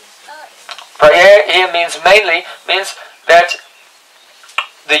 Prayer here means mainly, means that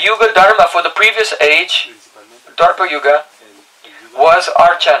the Yuga Dharma for the previous age, Dharpa Yuga, was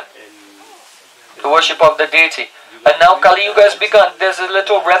Archan, the worship of the deity. And now Kali Yuga has begun. There's a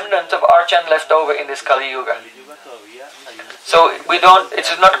little remnant of Archan left over in this Kali Yuga. So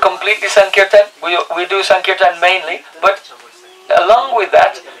it's not completely Sankirtan, we do Sankirtan mainly, but along with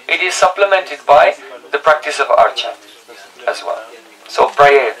that, it is supplemented by the practice of Archan as well. So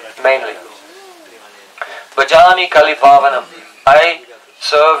prayer mainly. Bhajani Kali Bhavanam. I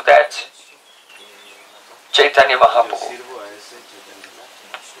serve that Chaitanya Mahaprabhu.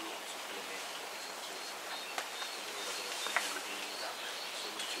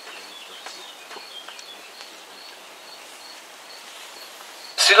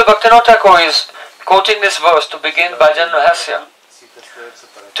 Srila Bhaktivinoda Thakur is quoting this verse to begin Bhajana Rahasya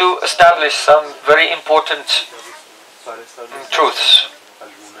to establish some very important truths.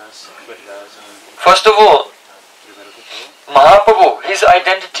 First of all, Mahaprabhu, his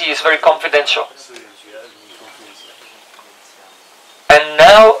identity is very confidential. And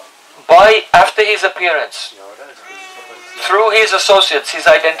now, after his appearance, through his associates, his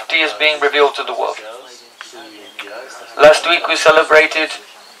identity is being revealed to the world. Last week we celebrated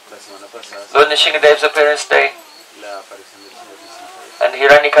Lord Nrsingadev's appearance day and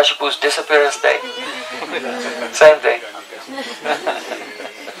Hiranyakashipu's disappearance day. Same day.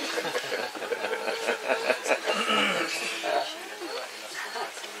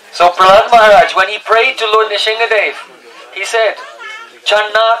 So Prahlad Maharaj, when he prayed to Lord Nrsingadev, he said,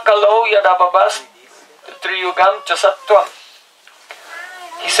 Channa kalo yadababas triyugam chasattvam.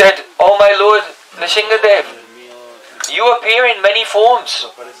 He said, oh my Lord Nrsingadev, you appear in many forms.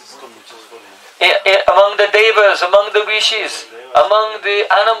 Among the devas, among the rishis, among the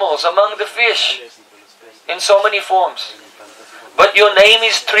animals, among the fish, in so many forms. But your name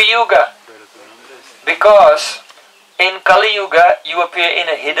is Triyuga, because in Kali Yuga you appear in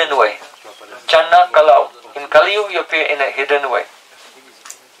a hidden way. Channa Kalau. In Kali Yuga you appear in a hidden way.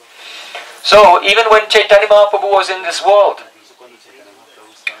 So even when Chaitanya Mahaprabhu was in this world,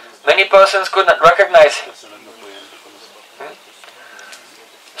 many persons could not recognize him.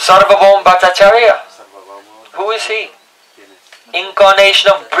 Sarvabhaum Bhattacharya, who is he?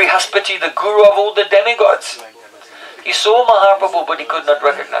 Incarnation of Brihaspati, the guru of all the demigods. He saw Mahaprabhu but he could not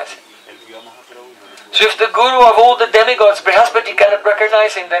recognize him. So if the guru of all the demigods, Brihaspati, cannot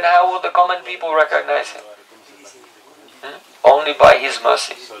recognize him, then how will the common people recognize him? Only by his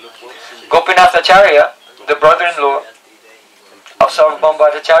mercy. Gopinath Acharya, the brother-in-law of Sarvabhaum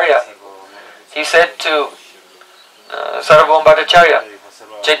Bhattacharya, he said to Sarvabhaum Bhattacharya,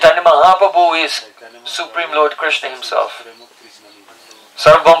 Chaitanya Mahaprabhu is Supreme Lord Krishna himself.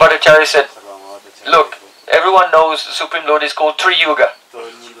 Sarvabhaum Bhattacharya said, look, everyone knows the Supreme Lord is called Triyuga.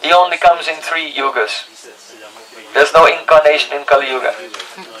 He only comes in 3 yugas. There's no incarnation in Kali Yuga.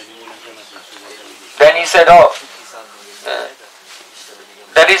 Then he said,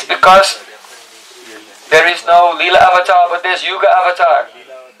 that is because there is no Leela avatar, but there's Yuga avatar.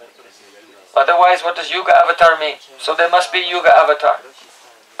 Otherwise, what does Yuga avatar mean? So there must be Yuga avatar.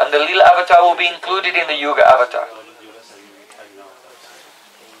 And the Leela avatar will be included in the Yuga avatar.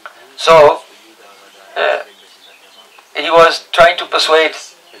 So, he was trying to persuade,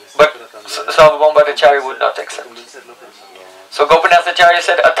 but Sarvabhaum Bhattacharya would not accept. So Gopinath Acharya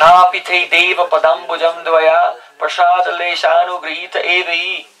said, Athapi te deva padambujam dvaya prasada leshanu grihita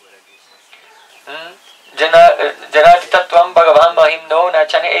evai. Janati tattvam bhagavan mahimno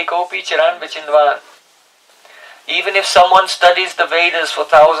nachane ekopi chiran vichindvan. Even if someone studies the Vedas for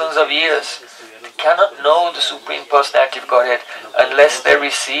thousands of years, they cannot know the Supreme Personality of Godhead unless they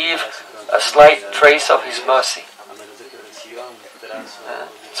receive a slight trace of His mercy.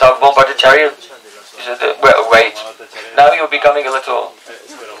 Sarvabhauma Bhattacharya, he said, well, wait, now you're becoming a little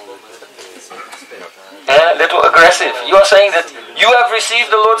aggressive. You are saying that you have received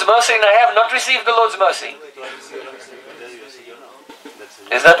the Lord's mercy and I have not received the Lord's mercy.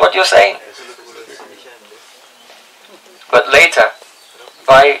 Is that what you're saying? But later,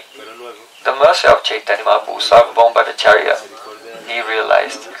 by the mercy of Chaitanya Mahaprabhu, Sarvabhauma Bhattacharya, he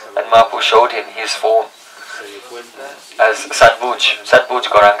realized, and Mahaprabhu showed him his form as Sadbhuj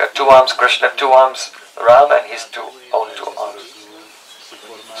Gauranga, 2 arms Krishna, 2 arms Ram, and his own 2 arms.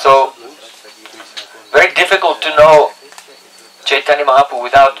 So, very difficult to know Chaitanya Mahaprabhu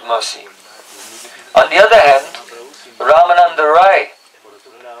without mercy. On the other hand, Ramananda Rai,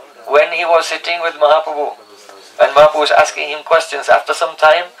 when he was sitting with Mahaprabhu, and Mahaprabhu was asking him questions, after some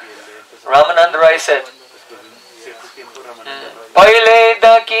time, Ramananda Rai said, Paile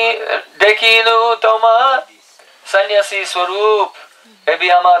dekinu toma sannyasi swarup,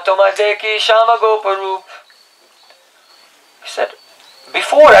 ebiyama toma deki shama goparup. He said,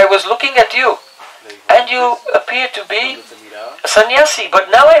 before I was looking at you, and you appear to be a sannyasi, but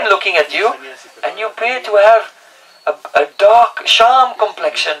now I'm looking at you, and you appear to have a dark sham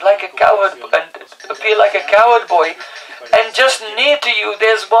complexion, like a coward, and appear like a coward boy, and just near to you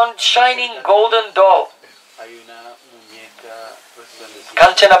there's one shining golden doll,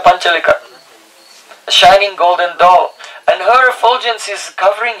 Kanchana Panchalika, a shining golden doll, and her effulgence is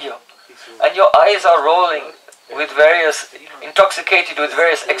covering you, and your eyes are rolling with intoxicated with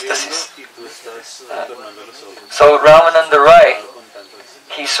various ecstasies. So Ramananda Rai,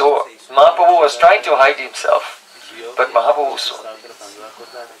 he saw, Mahaprabhu was trying to hide himself, but Mahaprabhu saw.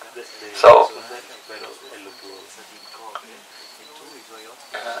 So,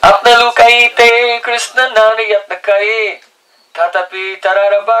 Apne lukai te Krishna nani yatna kare, tatapi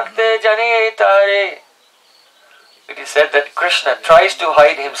tarara bhakte jane tare. It is said that Krishna tries to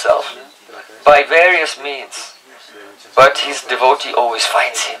hide himself by various means, but his devotee always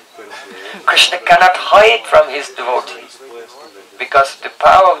finds him. Krishna cannot hide from his devotee, because the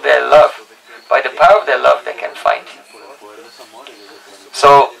power of their love, by the power of their love they can find him.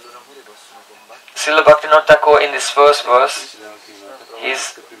 So, Srila Bhaktivinoda Thakur in this first verse,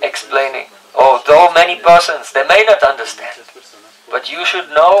 he's explaining, although many persons, they may not understand, but you should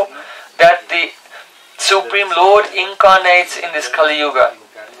know that the Supreme Lord incarnates in this Kali Yuga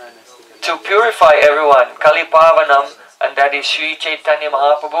to purify everyone, Kali Pavanam, and that is Sri Chaitanya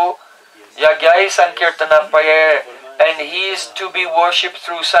Mahaprabhu, Yagyai Sankirtana Prayer, and he is to be worshipped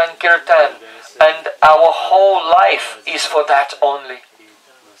through Sankirtan, and our whole life is for that only.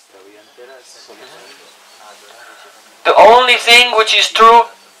 The only thing which is true,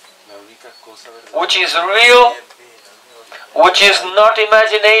 which is real, which is not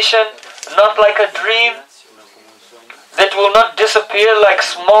imagination, not like a dream, that will not disappear like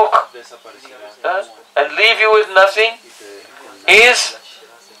smoke and leave you with nothing, is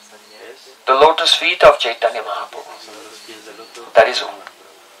the lotus feet of Chaitanya Mahaprabhu. That is all.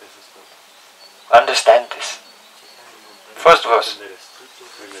 Understand this. First verse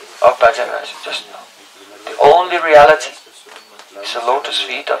of Bhajana, just now. The only reality is the lotus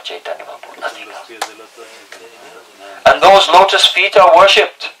feet of Chaitanya Mahaprabhu, nothing else. And those lotus feet are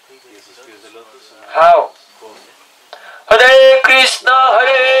worshipped. How? Hare Krishna,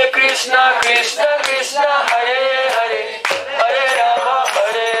 Krishna Krishna, Hare Hare, Hare Rama,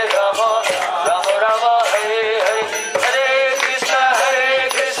 Rama Rama, Hare Hare, Hare Krishna,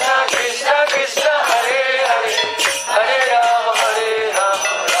 Krishna Krishna, Hare Hare, Hare Rama,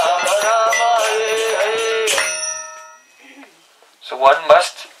 Rama Rama, Hare Hare. So one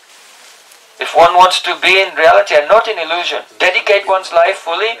must, if one wants to be in reality and not in illusion, dedicate one's life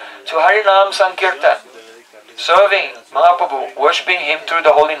fully to Harinam Sankirtan, serving Mahaprabhu, worshipping him through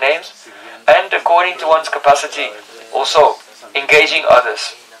the holy names, and according to one's capacity, also engaging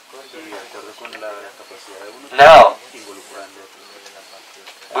others. Now,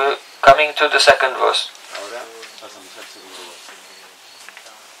 we're coming to the second verse.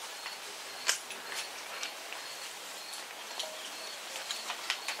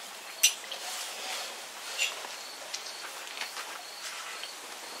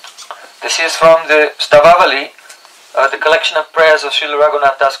 This is from the Stavavali, the collection of prayers of Srila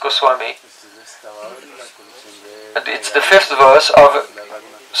Raghunath Das Goswami. And it's the 5th verse of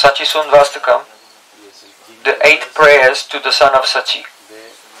Sachi Sunvastakam, the 8 prayers to the son of Sachi.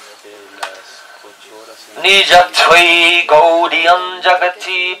 Nijatvai gaudiyam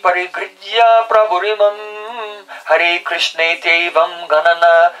jagati parigrijya praburimam Hare Krishna Tevam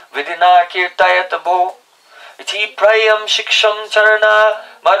Ganana Vidina Kirtayat Bho Iti Prayam Shiksham Charana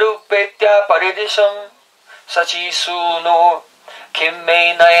Madhupetya Paridisham Sachi Suno Kim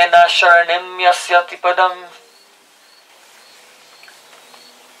Me Nayana Sharanim Yasyati Padam.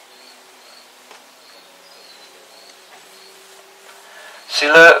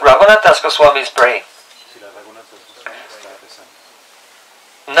 Srila Raghunath Goswami is praying.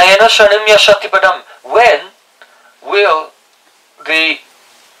 Nayana Sharanam Yasyati Padam. When will the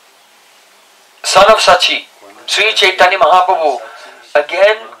son of Sachi, Sri Chaitanya Mahaprabhu,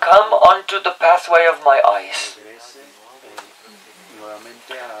 again come onto the pathway of my eyes?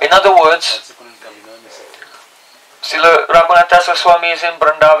 In other words, Srila Raghunath Goswami is in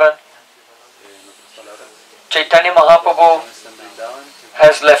Vrindavan. Chaitanya Mahaprabhu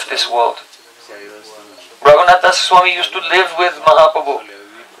has left this world. Raghunath Goswami used to live with Mahaprabhu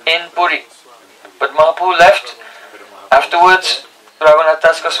in Puri, but Mahaprabhu left. Afterwards,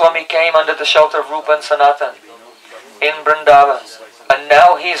 Raghunath Goswami came under the shelter of Rupa and Sanatan in Vrindavan, and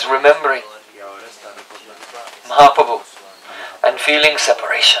now he is remembering Mahaprabhu and feeling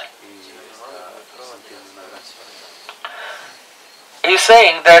separation. He is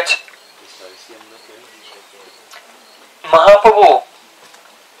saying that Mahaprabhu,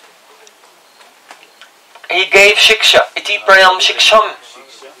 he gave shiksha, iti prayam shiksham,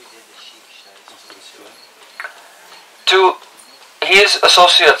 to his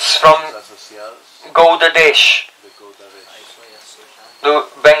associates from Gauda Desh, the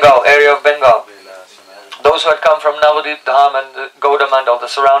Bengal, area of Bengal, those who had come from Navadvip Dham and the Gauda Mandal, the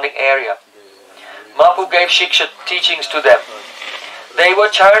surrounding area. Mahaprabhu gave shiksha teachings to them. They were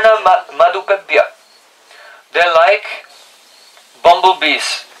charana madhupebhya. They're like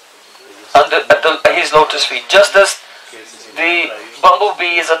bumblebees at his lotus feet. Just as the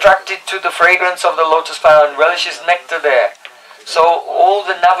bumblebee is attracted to the fragrance of the lotus flower and relishes nectar there, so all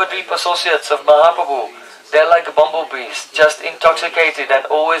the Navadvip associates of Mahaprabhu, they're like bumblebees, just intoxicated and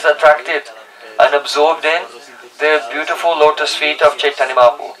always attracted and absorbed in the beautiful lotus feet of Chaitanya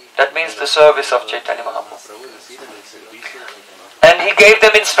Mahaprabhu. That means the service of Chaitanya Mahaprabhu. And he gave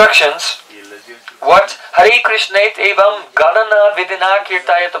them instructions. What? Hare Krishna evam ganana vidina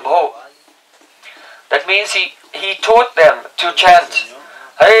kirtayat bho. That means he taught them to chant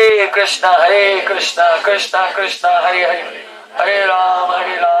Hare Krishna, Krishna Krishna, Hare Hare, Hare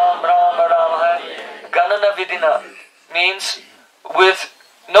Ram, Ram Ram, Hare. Ganana vidina means with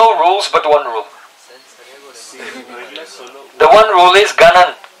no rules but one rule. The one rule is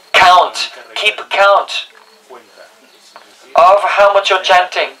ganan, count, keep count of how much you're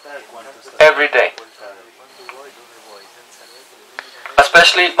chanting every day.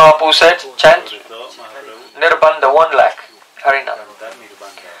 Especially Mahaprabhu said, chant Nirbandha, 1 lakh, Harinam.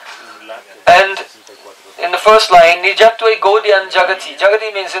 And in the first line, Nijatve Gaudiyan Jagati.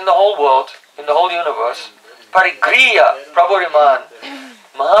 Jagati means in the whole world, in the whole universe. Parigriya, Prabhuriman.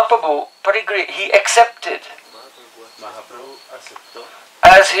 Mahaprabhu, Parigriya, he accepted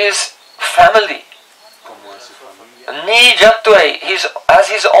as his family. Nijatve, as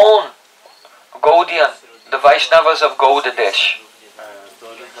his own Gaudiyan, the Vaishnavas of Gauda Desh.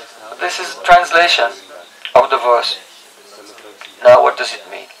 This is translation of the verse. Now what does it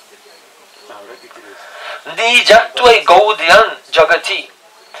mean? Nijatve Gaudiyan Jagati.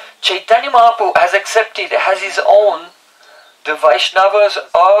 Chaitanya Mahaprabhu has accepted as his own the Vaishnavas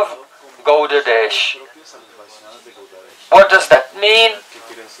of Gauda Desh. What does that mean?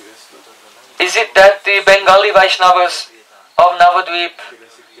 Is it that the Bengali Vaishnavas of Navadvip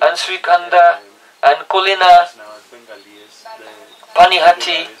and Srikanda and Kulina,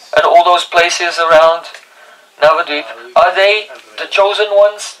 Panihati and all those places around Navadvip, are they the chosen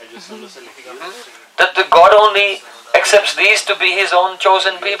ones? That the God only accepts these to be his own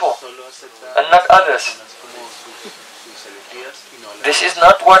chosen people and not others? This is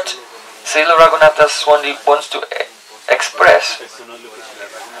not what Srila Raghunath Swami wants to express.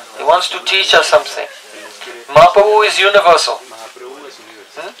 He wants to teach us something. Mahaprabhu is universal.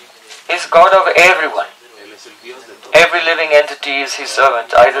 He is God of everyone. Every living entity is his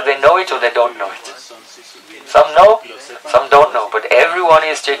servant. Either they know it or they don't know it. Some know, some don't know, but everyone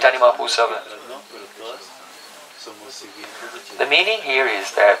is Chaitanya Mahaprabhu's servant. The meaning here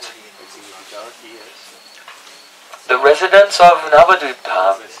is that the residents of Navadvip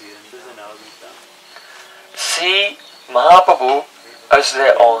Dham see Mahaprabhu as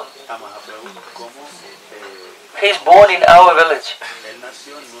their own. He is born in our village.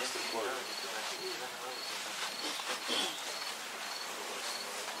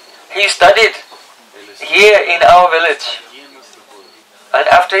 He studied here in our village. And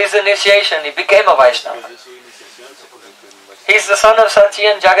after his initiation, he became a Vaishnava. He's the son of Sachi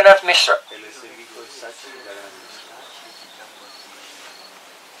and Jagannath Mishra.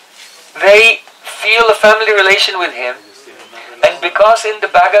 They feel a family relation with him, and because in the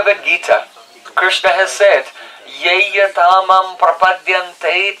Bhagavad Gita, Krishna has said, Yeyatamam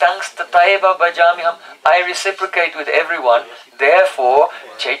prapadyante tangstataiva bhajamiham, I reciprocate with everyone. Therefore,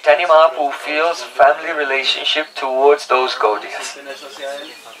 Chaitanya Mahaprabhu feels family relationship towards those Gaudiyas.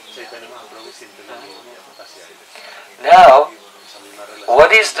 Now,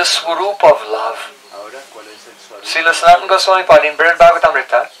 what is the swarup of love? Srila Sanatana Goswami Pad in Brihad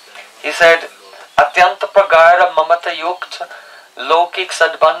Bhagavatamrita, he said, Atyanta pragara mamata yukta lokik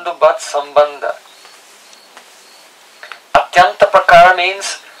sadbandhu bat sambandha. Atyanta prakara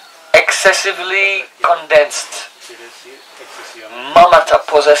means excessively condensed. Mamata,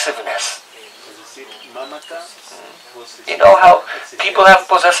 possessiveness. You know how people have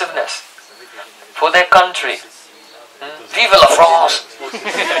possessiveness for their country. Vive la France!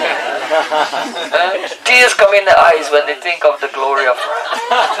 Tears come in their eyes when they think of the glory of France.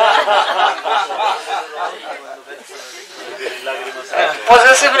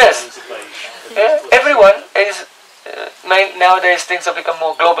 Possessiveness. Everyone is, nowadays things have become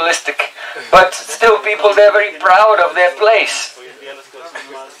more globalistic, but still people, they're very proud of their place.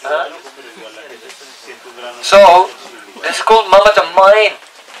 So, this is called Mamata, mine.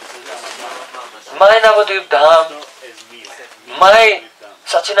 My Navadvip Dham, my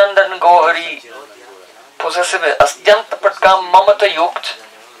Sachinandan Gohari, possessiveness, Astyanta Pratkam Mamata Yukt.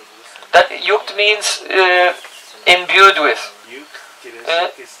 That Yukt means imbued with.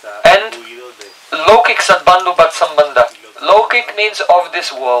 And Lokik Sadbandhu Bat Sambandha. Lokik means of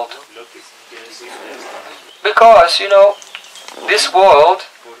this world. Because, you know, this world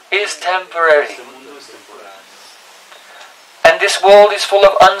is temporary. And this world is full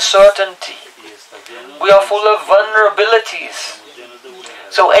of uncertainty. We are full of vulnerabilities.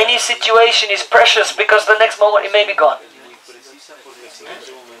 So any situation is precious because the next moment it may be gone.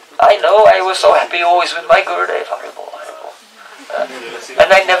 I know, I was so happy always with my Gurudev.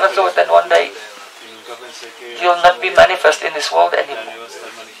 And I never thought that one day you'll not be manifest in this world anymore.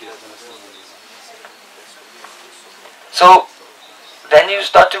 So then you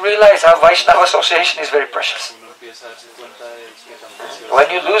start to realize how Vaishnava association is very precious. When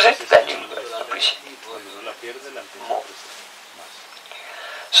you lose it, then you appreciate it more.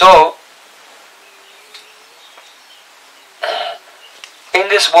 So, in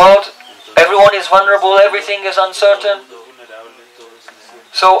this world, everyone is vulnerable, everything is uncertain.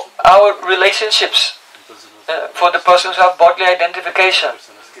 So, our relationships for the persons who have bodily identification,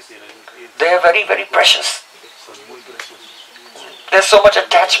 they are very, very precious. There's so much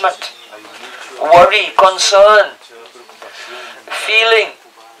attachment, worry, concern, feeling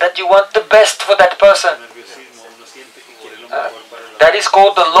that you want the best for that person. That is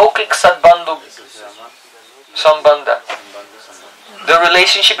called the Lokik Sadbandhu Sambandha. The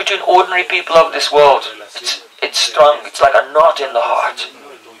relationship between ordinary people of this world. It's strong, it's like a knot in the heart.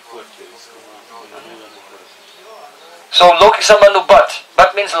 So Lokik Sadbandhu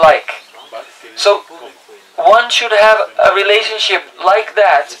Bat means like. So one should have a relationship like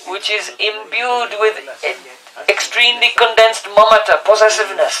that, which is imbued with extremely condensed mamata,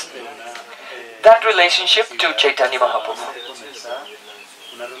 possessiveness. That relationship to Chaitanya Mahaprabhu.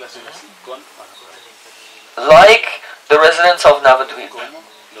 Like the residents of Navadvip.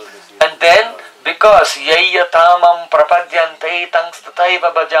 And then, because Yayatamam prapadyante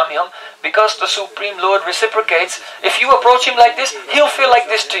tangstataiva bhajamiham, because the Supreme Lord reciprocates, if you approach Him like this, He'll feel like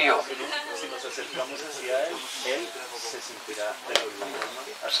this to you.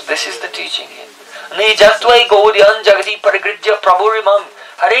 So this is the teaching here. Nijatvai Gaudyan Jagati Parigrijya Prabhurimam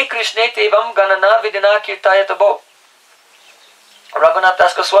Hare Krishna Tevam Ganana Vidina Kirtayatabo. Raghunath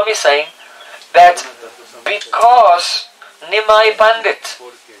Das Goswami is saying that because Nimai Pandit,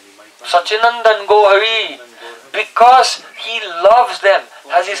 Sachinandan Gohari, because he loves them,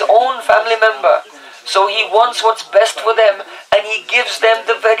 has his own family member, so he wants what's best for them and he gives them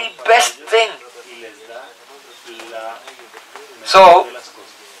the very best thing. So,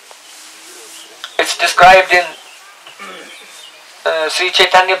 it's described in Sri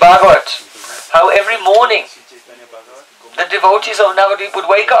Chaitanya Bhagavat, how every morning the devotees of Navadvip would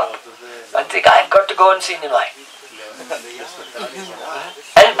wake up and think, I've got to go and see Nimai.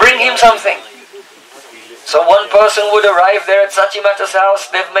 And bring him something. So one person would arrive there at Sachimata's house,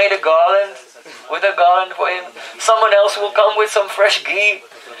 they've made a garland, with a garland for him. Someone else will come with some fresh ghee.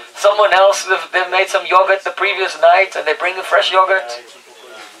 Someone else, they've made some yogurt the previous night and they bring a fresh yogurt.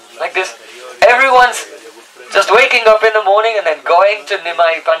 Like this. Everyone's just waking up in the morning and then going to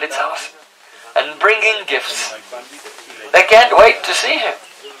Nimai Pandit's house and bringing gifts. They can't wait to see him.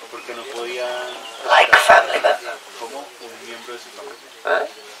 Like a family member.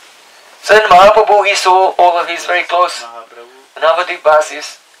 So in Mahaprabhu, he saw all of his very close Navadvip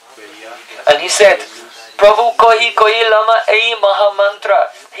Vasis, and he said, Prabhu kohi koi lama ei mahamantra,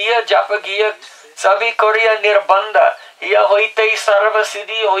 hiya japagiya sabi koriya nirbanda, hiya hoitei sarva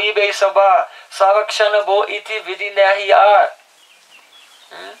siddhi hoibe sabha, savakshana bo iti vidhi nahi aar.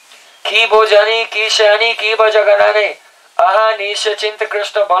 Ki bhojani, ki shani, ki bhajaganane, aha nisha chinta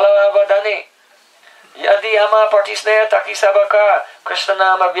krishna balavadane. Yadi ama patisneya taki sabaka krishna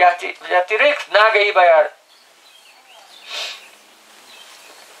nama vyatirik nagai bayar.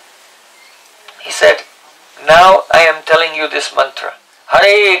 He said, now I am telling you this mantra.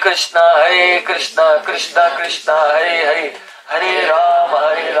 Hare Krishna, Krishna Krishna, Hare Hare, Hare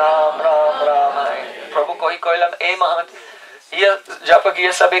Ram, Ram Hare. Prabhu kohi koilam e mahat. Here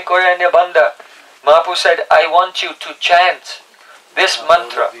japagiya sabe koranya banda. Mahaprabhu said, I want you to chant this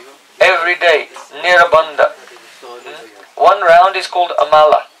mantra every day, nirabanda. One round is called a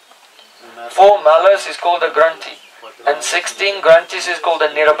mala. 4 malas is called a granthi. And 16 granthis is called a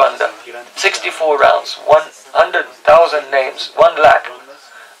nirabanda. 64 rounds, 100,000 names, 1 lakh.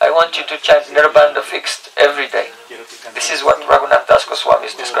 I want you to chant nirabanda fixed every day. This is what Raghunath Das Goswami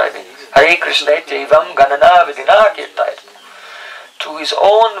is describing. Hare Krishna Tevam Ganana Vidina Kirtaya. To his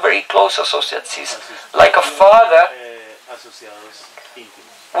own very close associates. He's like a father.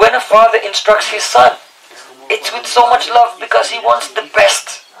 When a father instructs his son, it's with so much love because he wants the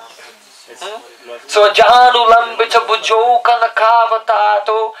best. So Jahanulam Bichabujo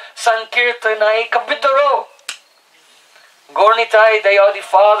Kanakavatato Sankirtanai Kapitaro. Gornitai, they are the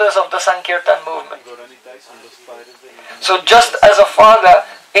fathers of the Sankirtan movement. So just as a father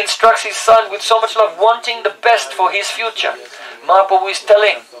instructs his son with so much love, wanting the best for his future, Mahaprabhu is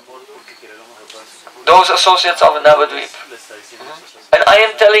telling those associates of Navadvip. And I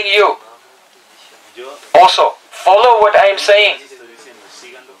am telling you also, follow what I am saying.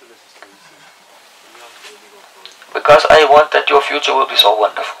 Because I want that your future will be so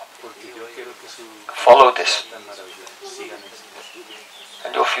wonderful. Follow this.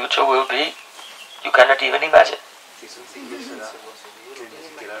 And your future will be, you cannot even imagine.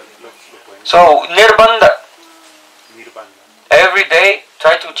 So, Nirbanda. Every day,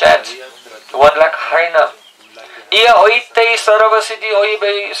 try to chant 1 lakh Harinam. Iya hoitei sarva siddhi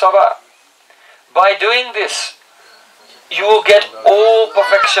hoibe sabha. By doing this, you will get all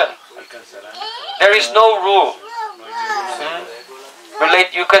perfection. There is no rule.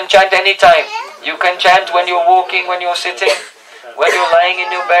 You can chant anytime. You can chant when you're walking, when you're sitting, when you're lying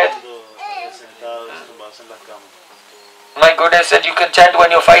in your bed. My goodness said you can chant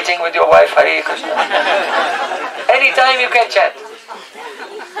when you're fighting with your wife. Hare Krishna. Anytime you can chant.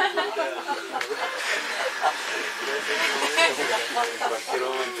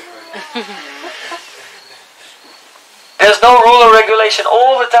 There's no rule or regulation.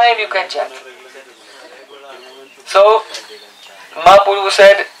 All the time you can chant. So, Mahaprabhu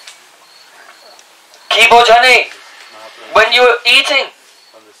said, Ki bhojane, when you're eating,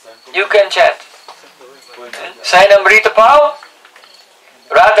 you can chant. Sainamrita Pao,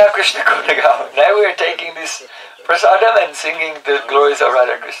 Radha Krishna Gunagao. Now we are taking this prasadam and singing the glories of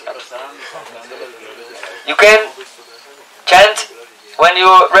Radha Krishna. You can chant when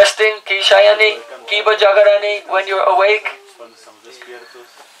you're resting, Ki Shayani, Ki Bhajagarani, when you're awake.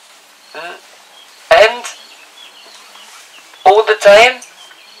 And all the time,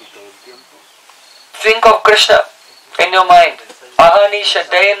 think of Krishna in your mind. Ahanisha,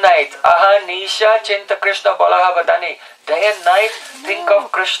 day and night. Ahanisha, Chinta Krishna Balahavadani. Day and night, think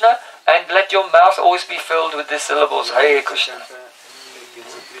of Krishna and let your mouth always be filled with these syllables. Hare Krishna.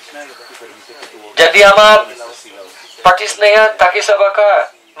 Jadiyama Patisneha Takisabaka.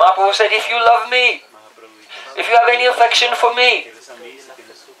 Mahaprabhu said, if you love me, if you have any affection for me,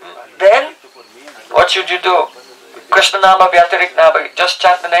 then what should you do? Krishna Nama Vyatirik Nama. Just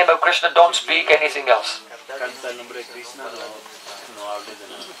chant the name of Krishna, don't speak anything else.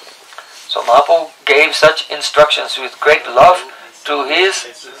 So Mahaprabhu gave such instructions with great love to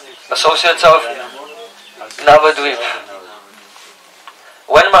his associates of Navadvip.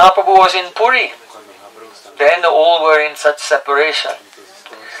 When Mahaprabhu was in Puri, then all were in such separation.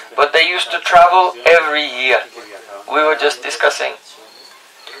 But they used to travel every year. We were just discussing,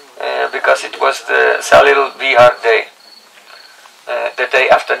 because it was the Salil Vihar day, the day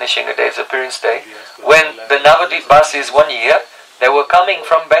after Nishingadev's appearance day, when the Navadvip Vasis 1 year, they were coming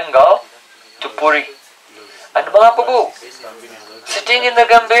from Bengal to Puri. And Mahaprabhu, sitting in the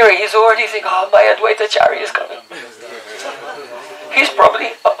Gambhira, he's already thinking, oh, my Advaitacharya is coming. He's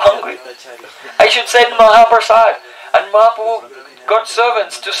probably hungry. I should send Mahaprasad. And Mahaprabhu got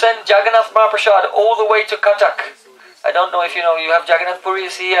servants to send Jagannath Mahaprasad all the way to Cuttack. I don't know if you know, you have Jagannath Puri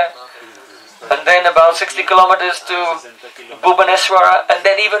is here, and then about 60 kilometers to Bhubaneswara, and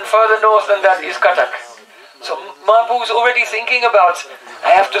then even further north than that is Cuttack. So Mahaprabhu is already thinking about, I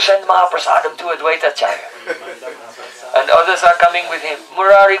have to send Mahaprasadam to Advaita Acharya. And others are coming with him.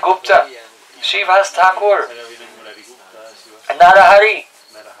 Murari Gupta, Srivas Thakur, Narahari,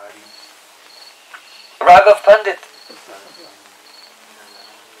 Raghav Pandit.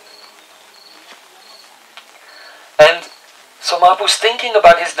 And so Mahaprabhu is thinking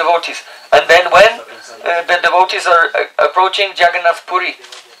about his devotees. And then when the devotees are approaching Jagannath Puri,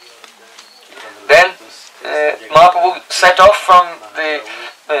 then Mahaprabhu set off from the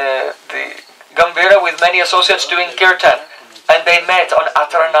Gambhira with many associates doing kirtan, and they met on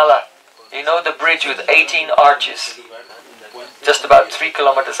Ataranala, you know, the bridge with 18 arches, just about 3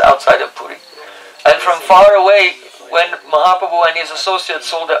 kilometers outside of Puri. And from far away, when Mahaprabhu and his associates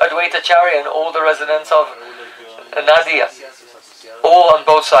saw the Advaita Acharya and all the residents of Nadia, all on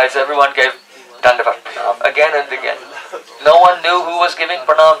both sides, everyone gave Dandavat Pranam again and again. No one knew who was giving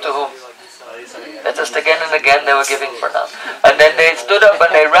Pranam to whom. Just again and again they were giving Pranam. And then they stood up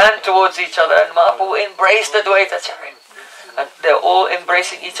and they ran towards each other, and Mahaprabhu embraced Advaita Acharya. And they're all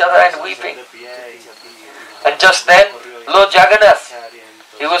embracing each other and weeping. And just then, Lord Jagannath,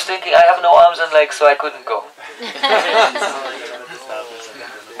 he was thinking, I have no arms and legs, so I couldn't go.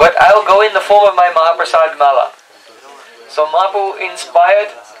 But I'll go in the form of my Mahaprasad Mala. So Mahaprabhu inspired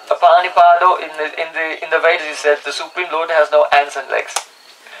Apanipado in the Vedas. He said, the Supreme Lord has no hands and legs.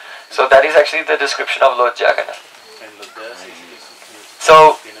 So that is actually the description of Lord Jagannath.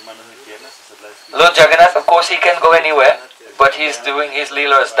 So Lord Jagannath, of course, he can go anywhere, but he's doing his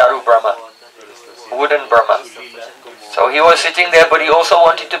Leela as Daru Brahma, wooden Brahma. So he was sitting there, but he also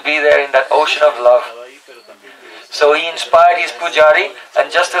wanted to be there in that ocean of love. So he inspired his pujari,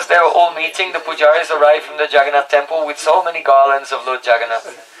 and just as they were all meeting, the pujaris arrived from the Jagannath temple with so many garlands of Lord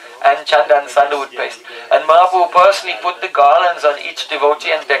Jagannath, and chanda and sandalwood paste. And Mahaprabhu personally put the garlands on each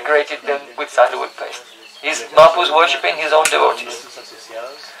devotee and decorated them with sandalwood paste. Mahaprabhu was worshipping his own devotees.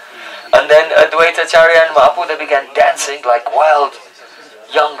 And then Advaita Acharya and Mahaprabhu, they began dancing like wild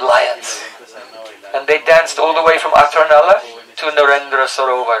young lions. And they danced all the way from Atranala to Narendra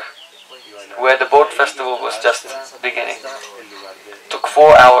Sarovar, where the boat festival was just beginning. It took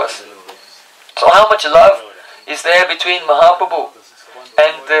 4 hours. So how much love is there between Mahaprabhu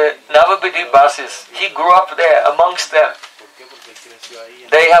and the Navabidi Basis? He grew up there amongst them.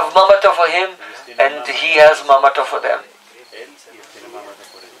 They have mamata for him, and he has mamata for them.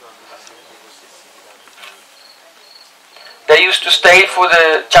 They used to stay for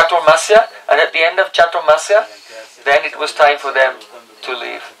the Chaturmasya, and at the end of Chaturmasya, then it was time for them to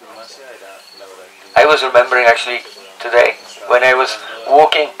leave. I was remembering actually today, when I was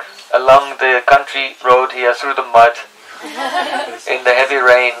walking along the country road here through the mud, in the heavy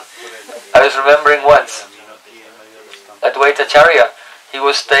rain, I was remembering once, Advaita Acharya, he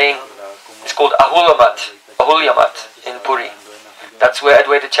was staying, it's called Ahulyamat in Puri. That's where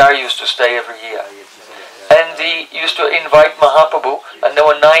Advaita Acharya used to stay every year. And he used to invite Mahaprabhu, and there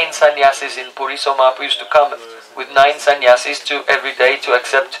were 9 sannyasis in Puri, so Mahaprabhu used to come with 9 sannyasis every day to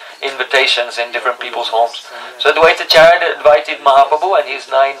accept invitations in different people's homes. So Advaita Acharya invited Mahaprabhu and his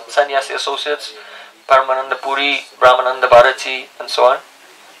 9 sannyasi associates, Paramananda Puri, Brahmananda Bharati, and so on.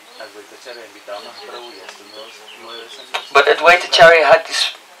 But Advaita Acharya had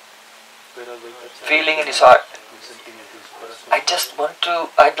this feeling in his heart,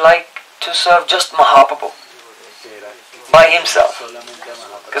 I'd like to serve just Mahaprabhu by himself.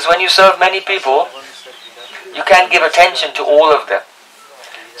 Because when you serve many people, you can't give attention to all of them.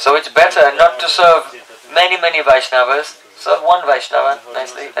 So it's better not to serve many Vaishnavas. Serve one Vaishnava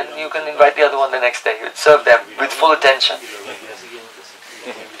nicely, and you can invite the other one the next day. You serve them with full attention.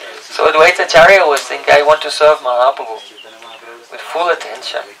 So Advaita Acharya was thinking, I want to serve Mahaprabhu with full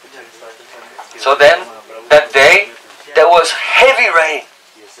attention. So then, that day, there was heavy rain.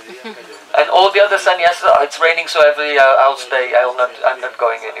 And all the other sannyasis, it's raining so heavily, I'll stay, I'm not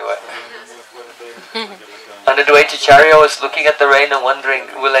going anywhere. And Advaita Acharya was looking at the rain and wondering,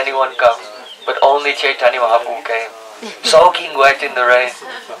 will anyone come? But only Chaitanya Mahaprabhu came, soaking wet in the rain.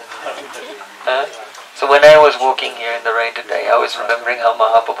 So when I was walking here in the rain today, I was remembering how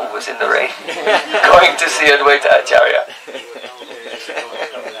Mahaprabhu was in the rain, going to see Advaita Acharya.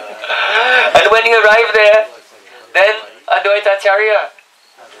 And when he arrived there, then Advaita Acharya,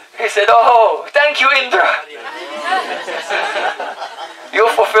 he said, oh, thank you, Indra. You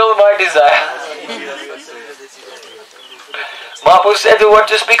fulfilled my desire. Mahaprabhu said, what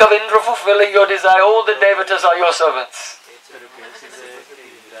to speak of Indra fulfilling your desire? All the devatas are your servants.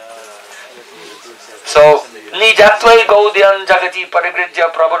 So, Nijatvai Gaudyan Jagati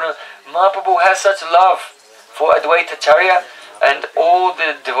Parigridya Prabhu. Mahaprabhu has such love for Advaita Charya and all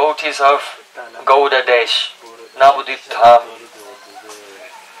the devotees of Gauda Desh, Navadvip Dham.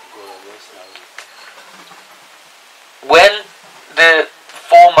 When the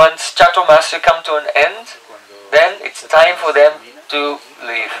 4 months Chaturmasya come to an end, then it's time for them to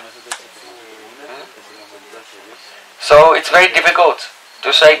leave. So it's very difficult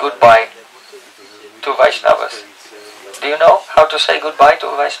to say goodbye to Vaishnavas. Do you know how to say goodbye to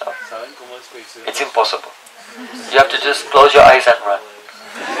a Vaishnava? It's impossible. You have to just close your eyes and run.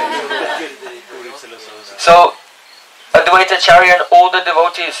 So, Advaita Charya and all the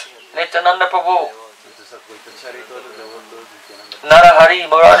devotees, Nityananda Prabhu, Narahari,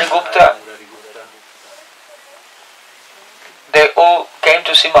 Murari Gupta, they all came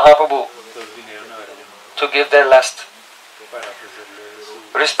to see Mahaprabhu to give their last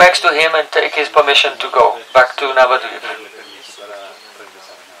respects to him and take his permission to go back to Navadvip.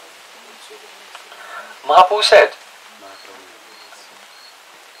 Mahaprabhu said,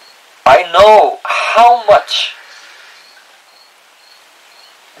 I know how much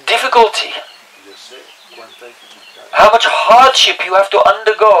difficulty, how much hardship you have to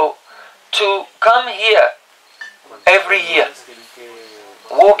undergo to come here every year.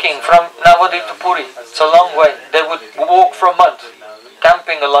 Walking from Navadvip to Puri, it's a long way. They would walk for a month,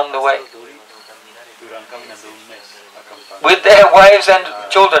 camping along the way, with their wives and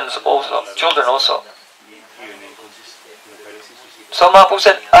children also. So Mahaprabhu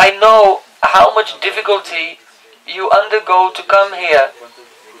said, I know how much difficulty you undergo to come here,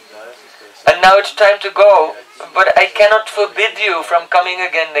 and now it's time to go, but I cannot forbid you from coming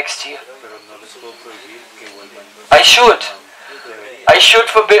again next year. I should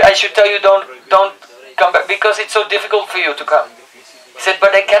tell you don't come back because it's so difficult for you to come. He said,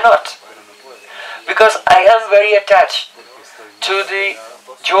 but I cannot, because I am very attached to the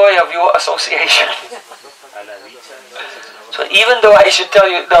joy of your association. So even though I should tell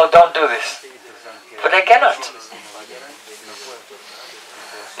you, no, don't do this, but I cannot.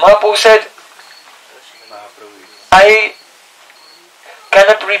 Mahaprabhu said, I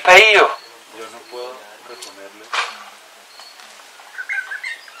cannot repay you.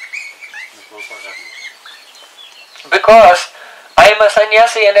 Because I am a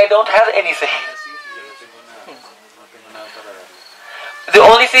sannyasi and I don't have anything. The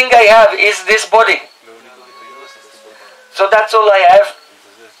only thing I have is this body. So that's all I have,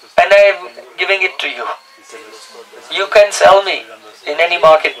 and I am giving it to you. You can sell me in any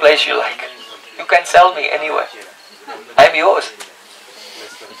marketplace you like. You can sell me anywhere. I'm yours.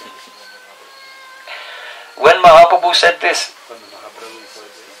 When Mahaprabhu said this,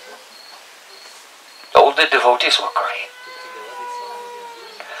 all the devotees were crying.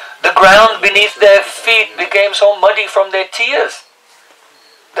 The ground beneath their feet became so muddy from their tears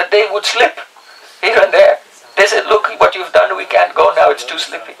that they would slip here and there. They said, look what you've done, we can't go now, it's too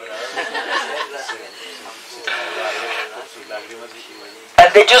slippy.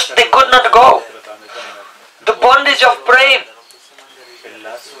 And they could not go. The bondage of Prem.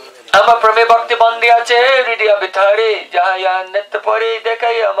 Ama Prame Bhakti Bandhya Che Hridiya Bithare Jaya Nitya Pare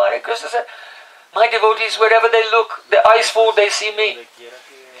Dekaya Amare. Krishna said, my devotees, wherever they look, their eyes fall, they see me.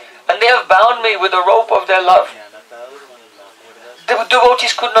 And they have bound me with the rope of their love. The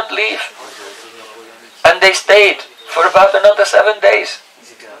devotees could not leave. And they stayed for about another 7 days.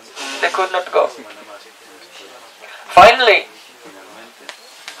 They could not go. Finally,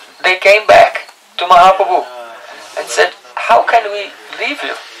 they came back to Mahaprabhu and said, how can we leave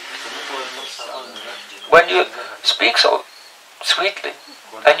you when you speak so sweetly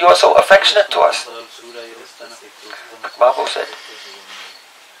and you are so affectionate to us? But Mahaprabhu said,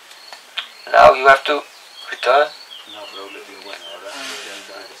 now you have to return.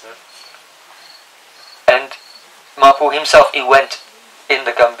 And Mahaprabhu himself, he went in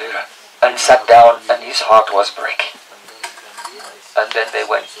the Gambhira and sat down, and his heart was breaking. And then they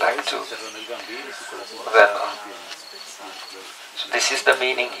went back to Venga. So this is the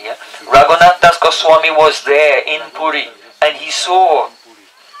meaning here. Raghunath Das Goswami was there in Puri, and he saw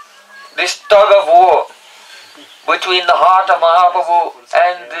this tug of war between the heart of Mahaprabhu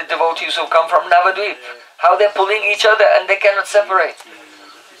and the devotees who come from Navadvip. How they're pulling each other and they cannot separate.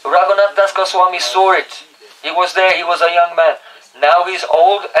 Raghunath Das Goswami saw it. He was there, he was a young man. Now he's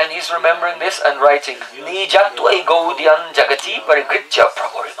old and he's remembering this and writing, Nijatvai Gaudyan Jagati Parigritya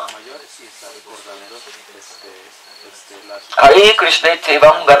Prabhurima. Hare Krishna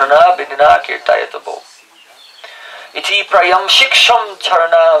Tevam Ganana Bidina Kirtayatabo. Iti prayam shiksham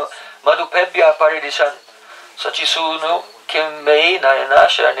charana madhupebhya paridishan sachisunu kim mei nayana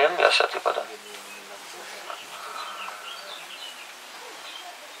sharanim yasatipadam.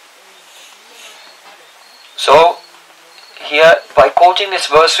 So, here, by quoting this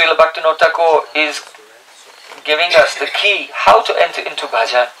verse, Srila Bhaktivinoda Thakur is giving us the key how to enter into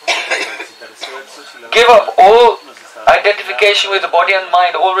bhajan. Give up all identification with the body and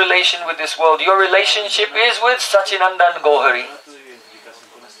mind, all relation with this world. Your relationship is with Sachinandan Gohari.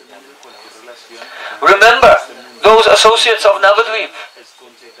 Remember those associates of Navadvip,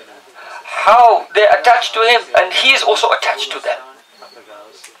 how they are attached to him and he is also attached to them.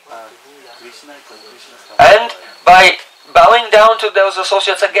 And by bowing down to those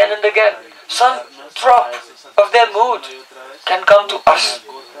associates again and again, some drop of their mood can come to us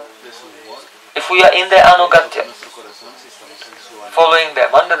if we are in their anugatya, following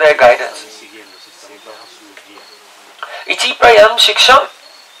them, under their guidance. Iti prayam shiksham,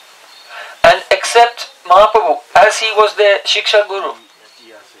 and accept Mahaprabhu as he was their Shiksha Guru.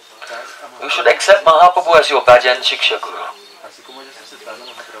 You should accept Mahaprabhu as your bhajan Shiksha Guru.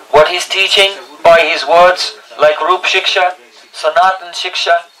 What he is teaching by his words, like Rup Shiksha, Sanatan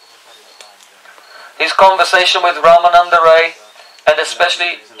Shiksha, his conversation with Ramananda Rai, and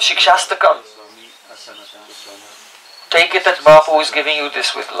especially Shikshastakam. Take it that Mahaprabhu is giving you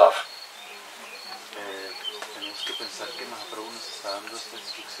this with love.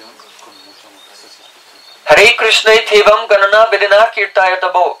 Hare Krishna Tevam Ganana Vedana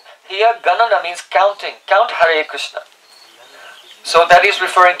Kirtayatabo. Here Ganana means counting. Count Hare Krishna. So that is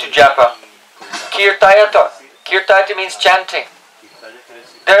referring to japa. Kirtayata. Kirtayata means chanting.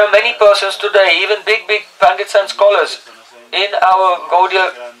 There are many persons today, even big pandits and scholars in our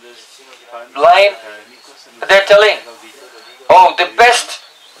Gaudiya line, they are telling, oh, the best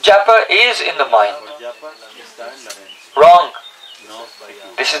japa is in the mind. Wrong.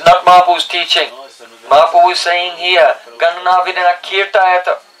 This is not Mahaprabhu's teaching. Mahaprabhu is saying here, Ganana Vidana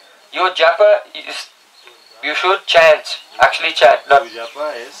Kirtayata. Your japa is, you should chant, actually chant, not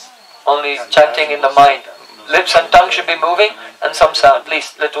only chanting in the mind. Lips and tongue should be moving and some sound, at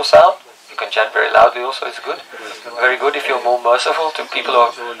least little sound. You can chant very loudly also, it's good. Very good if you're more merciful to people who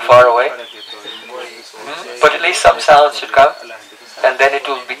are far away. But at least some sound should come, and then it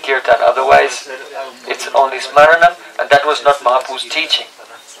will be kirtan. Otherwise, it's only smaranam, and that was not Mahaprabhu's teaching.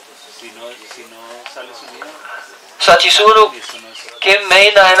 Sachisunu kim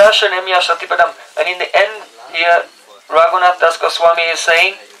mei nayana shanemya satipadam. And in the end here, Raghunath Das Goswami is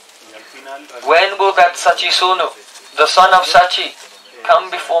saying, when will that Sachisunu, the son of Sachi, come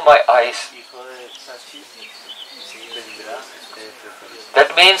before my eyes?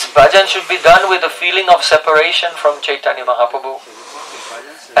 That means bhajan should be done with a feeling of separation from Chaitanya Mahaprabhu.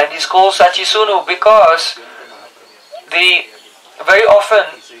 And he's called Sachisunu because very often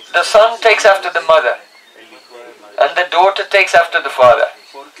the son takes after the mother and the daughter takes after the father.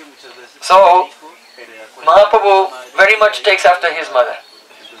 So Mahaprabhu very much takes after his mother,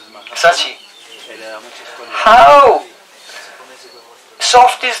 Sachi. How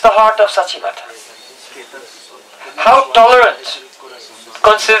soft is the heart of Sachi Mata? How tolerant,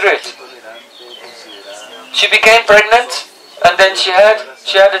 considerate. She became pregnant and then she had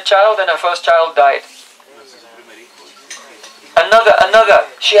a child and her first child died. Another.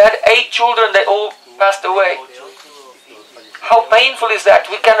 She had 8 children, they all passed away. How painful is that?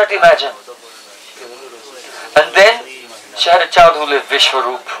 We cannot imagine. And then she had a child who lived,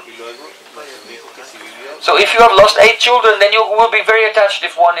 Vishwarup. So if you have lost 8 children, then you will be very attached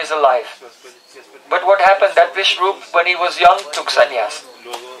if one is alive. But what happened? That Vishwarup, when he was young, took sannyas.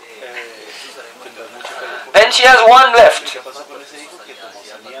 Then she has one left.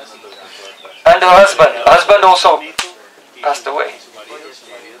 And her husband also passed away.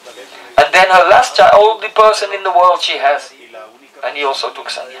 And then her last child, only person in the world she has, and he also took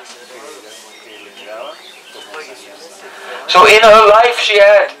sannyas. So in her life she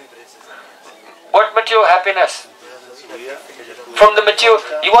had what material happiness? From the material,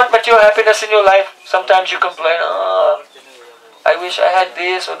 you want material happiness in your life? Sometimes you complain, oh, I wish I had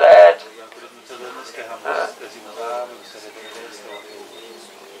this or that.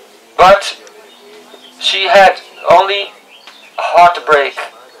 But she had only heartbreak,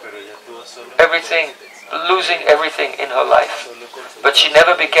 everything, losing everything in her life. But she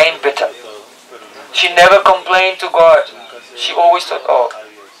never became bitter. She never complained to God. She always thought, oh,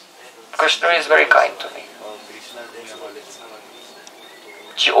 Krishna is very kind to me.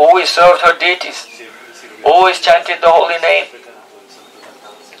 She always served her deities, always chanted the holy name.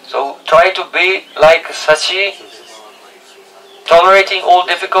 So try to be like Sachi, tolerating all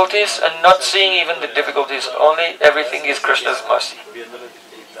difficulties and not seeing even the difficulties, only everything is Krishna's mercy.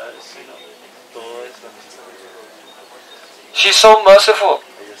 She's so merciful.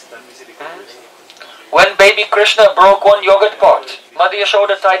 When baby Krishna broke one yogurt pot, Mother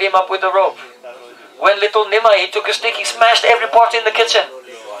Yashoda tied him up with a rope. When little Nimai, he took a stick, he smashed every pot in the kitchen.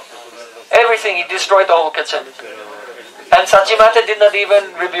 Everything, he destroyed the whole kitchen. And Sachimata did not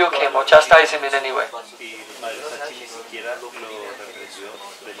even rebuke him or chastise him in any way.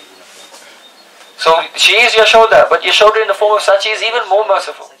 So she is Yashoda, but Yashoda in the form of Sachi is even more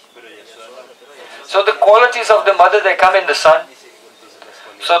merciful. So the qualities of the mother, they come in the son.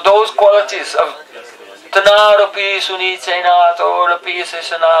 So those qualities of Tanarapi Sunichena Torapi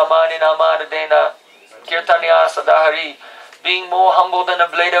Sishana Manina Manadena Kirtanya Sadahari, being more humble than a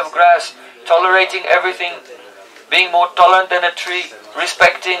blade of grass, tolerating everything, being more tolerant than a tree,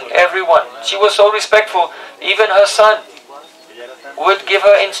 respecting everyone. She was so respectful, even her son would give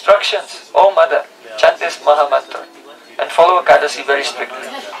her instructions. Oh mother, chant this Mahamantra and follow Ekadasi very strictly.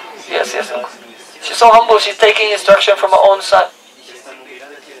 Yes, yes. She's so humble, she's taking instruction from her own son.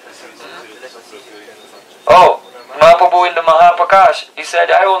 Oh, Mahaprabhu in the Mahaprakash, he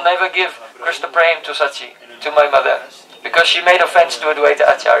said, I will never give Krishna Prem to Sachi, to my mother, because she made offense to Advaita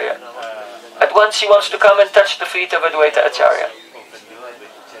Acharya. At once she wants to come and touch the feet of Advaita Acharya.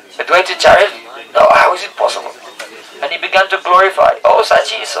 Advaita Acharya, no, how is it possible? And he began to glorify. Oh,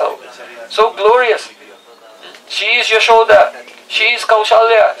 Sachi is so glorious. She is Yashoda, she is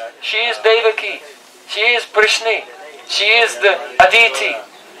Kaushalya, she is Devaki, she is Prishni, she is the Aditi,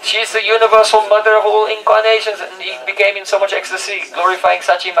 she is the universal mother of all incarnations. And he became in so much ecstasy, glorifying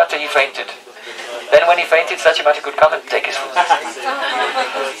Sachimata, he fainted. Then when he fainted, Sachimata could come and take his food.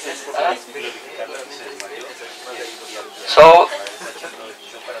 So,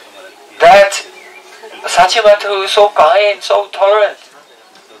 that Sachimata who is so kind, so tolerant,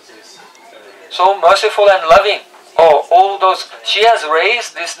 so merciful and loving, oh, all those, she has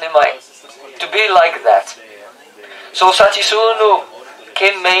raised this Nimai to be like that. So Sachisunu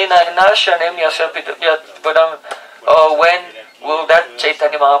Kim Meina Nashanim Yasapidam, when will that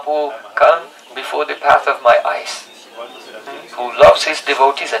Chaitanya Mahaprabhu come before the path of my eyes? Who loves his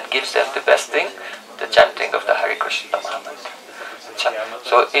devotees and gives them the best thing, the chanting of the Hare Krishna Mahamantra.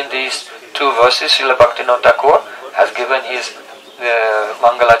 So in these two verses, Srila Bhaktivinoda Thakur has given his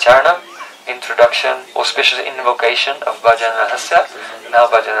Mangalacharanam, introduction, auspicious invocation of Bhajana Rahasya. Now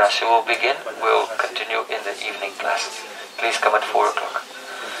Bhajana Rahasya will begin. We'll continue in the evening class. Please come at 4 o'clock.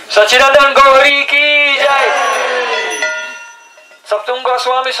 Sachidanand Gauri ki jai. Saptum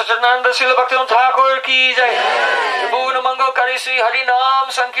Goswami Sachidananda Srila Bhaktivinoda Thakur ki jai. Vibhuna Mangal Kari Sri Harinam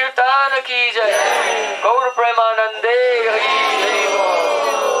Sankirtana ki jai. Gaur Premanande Hari Hari.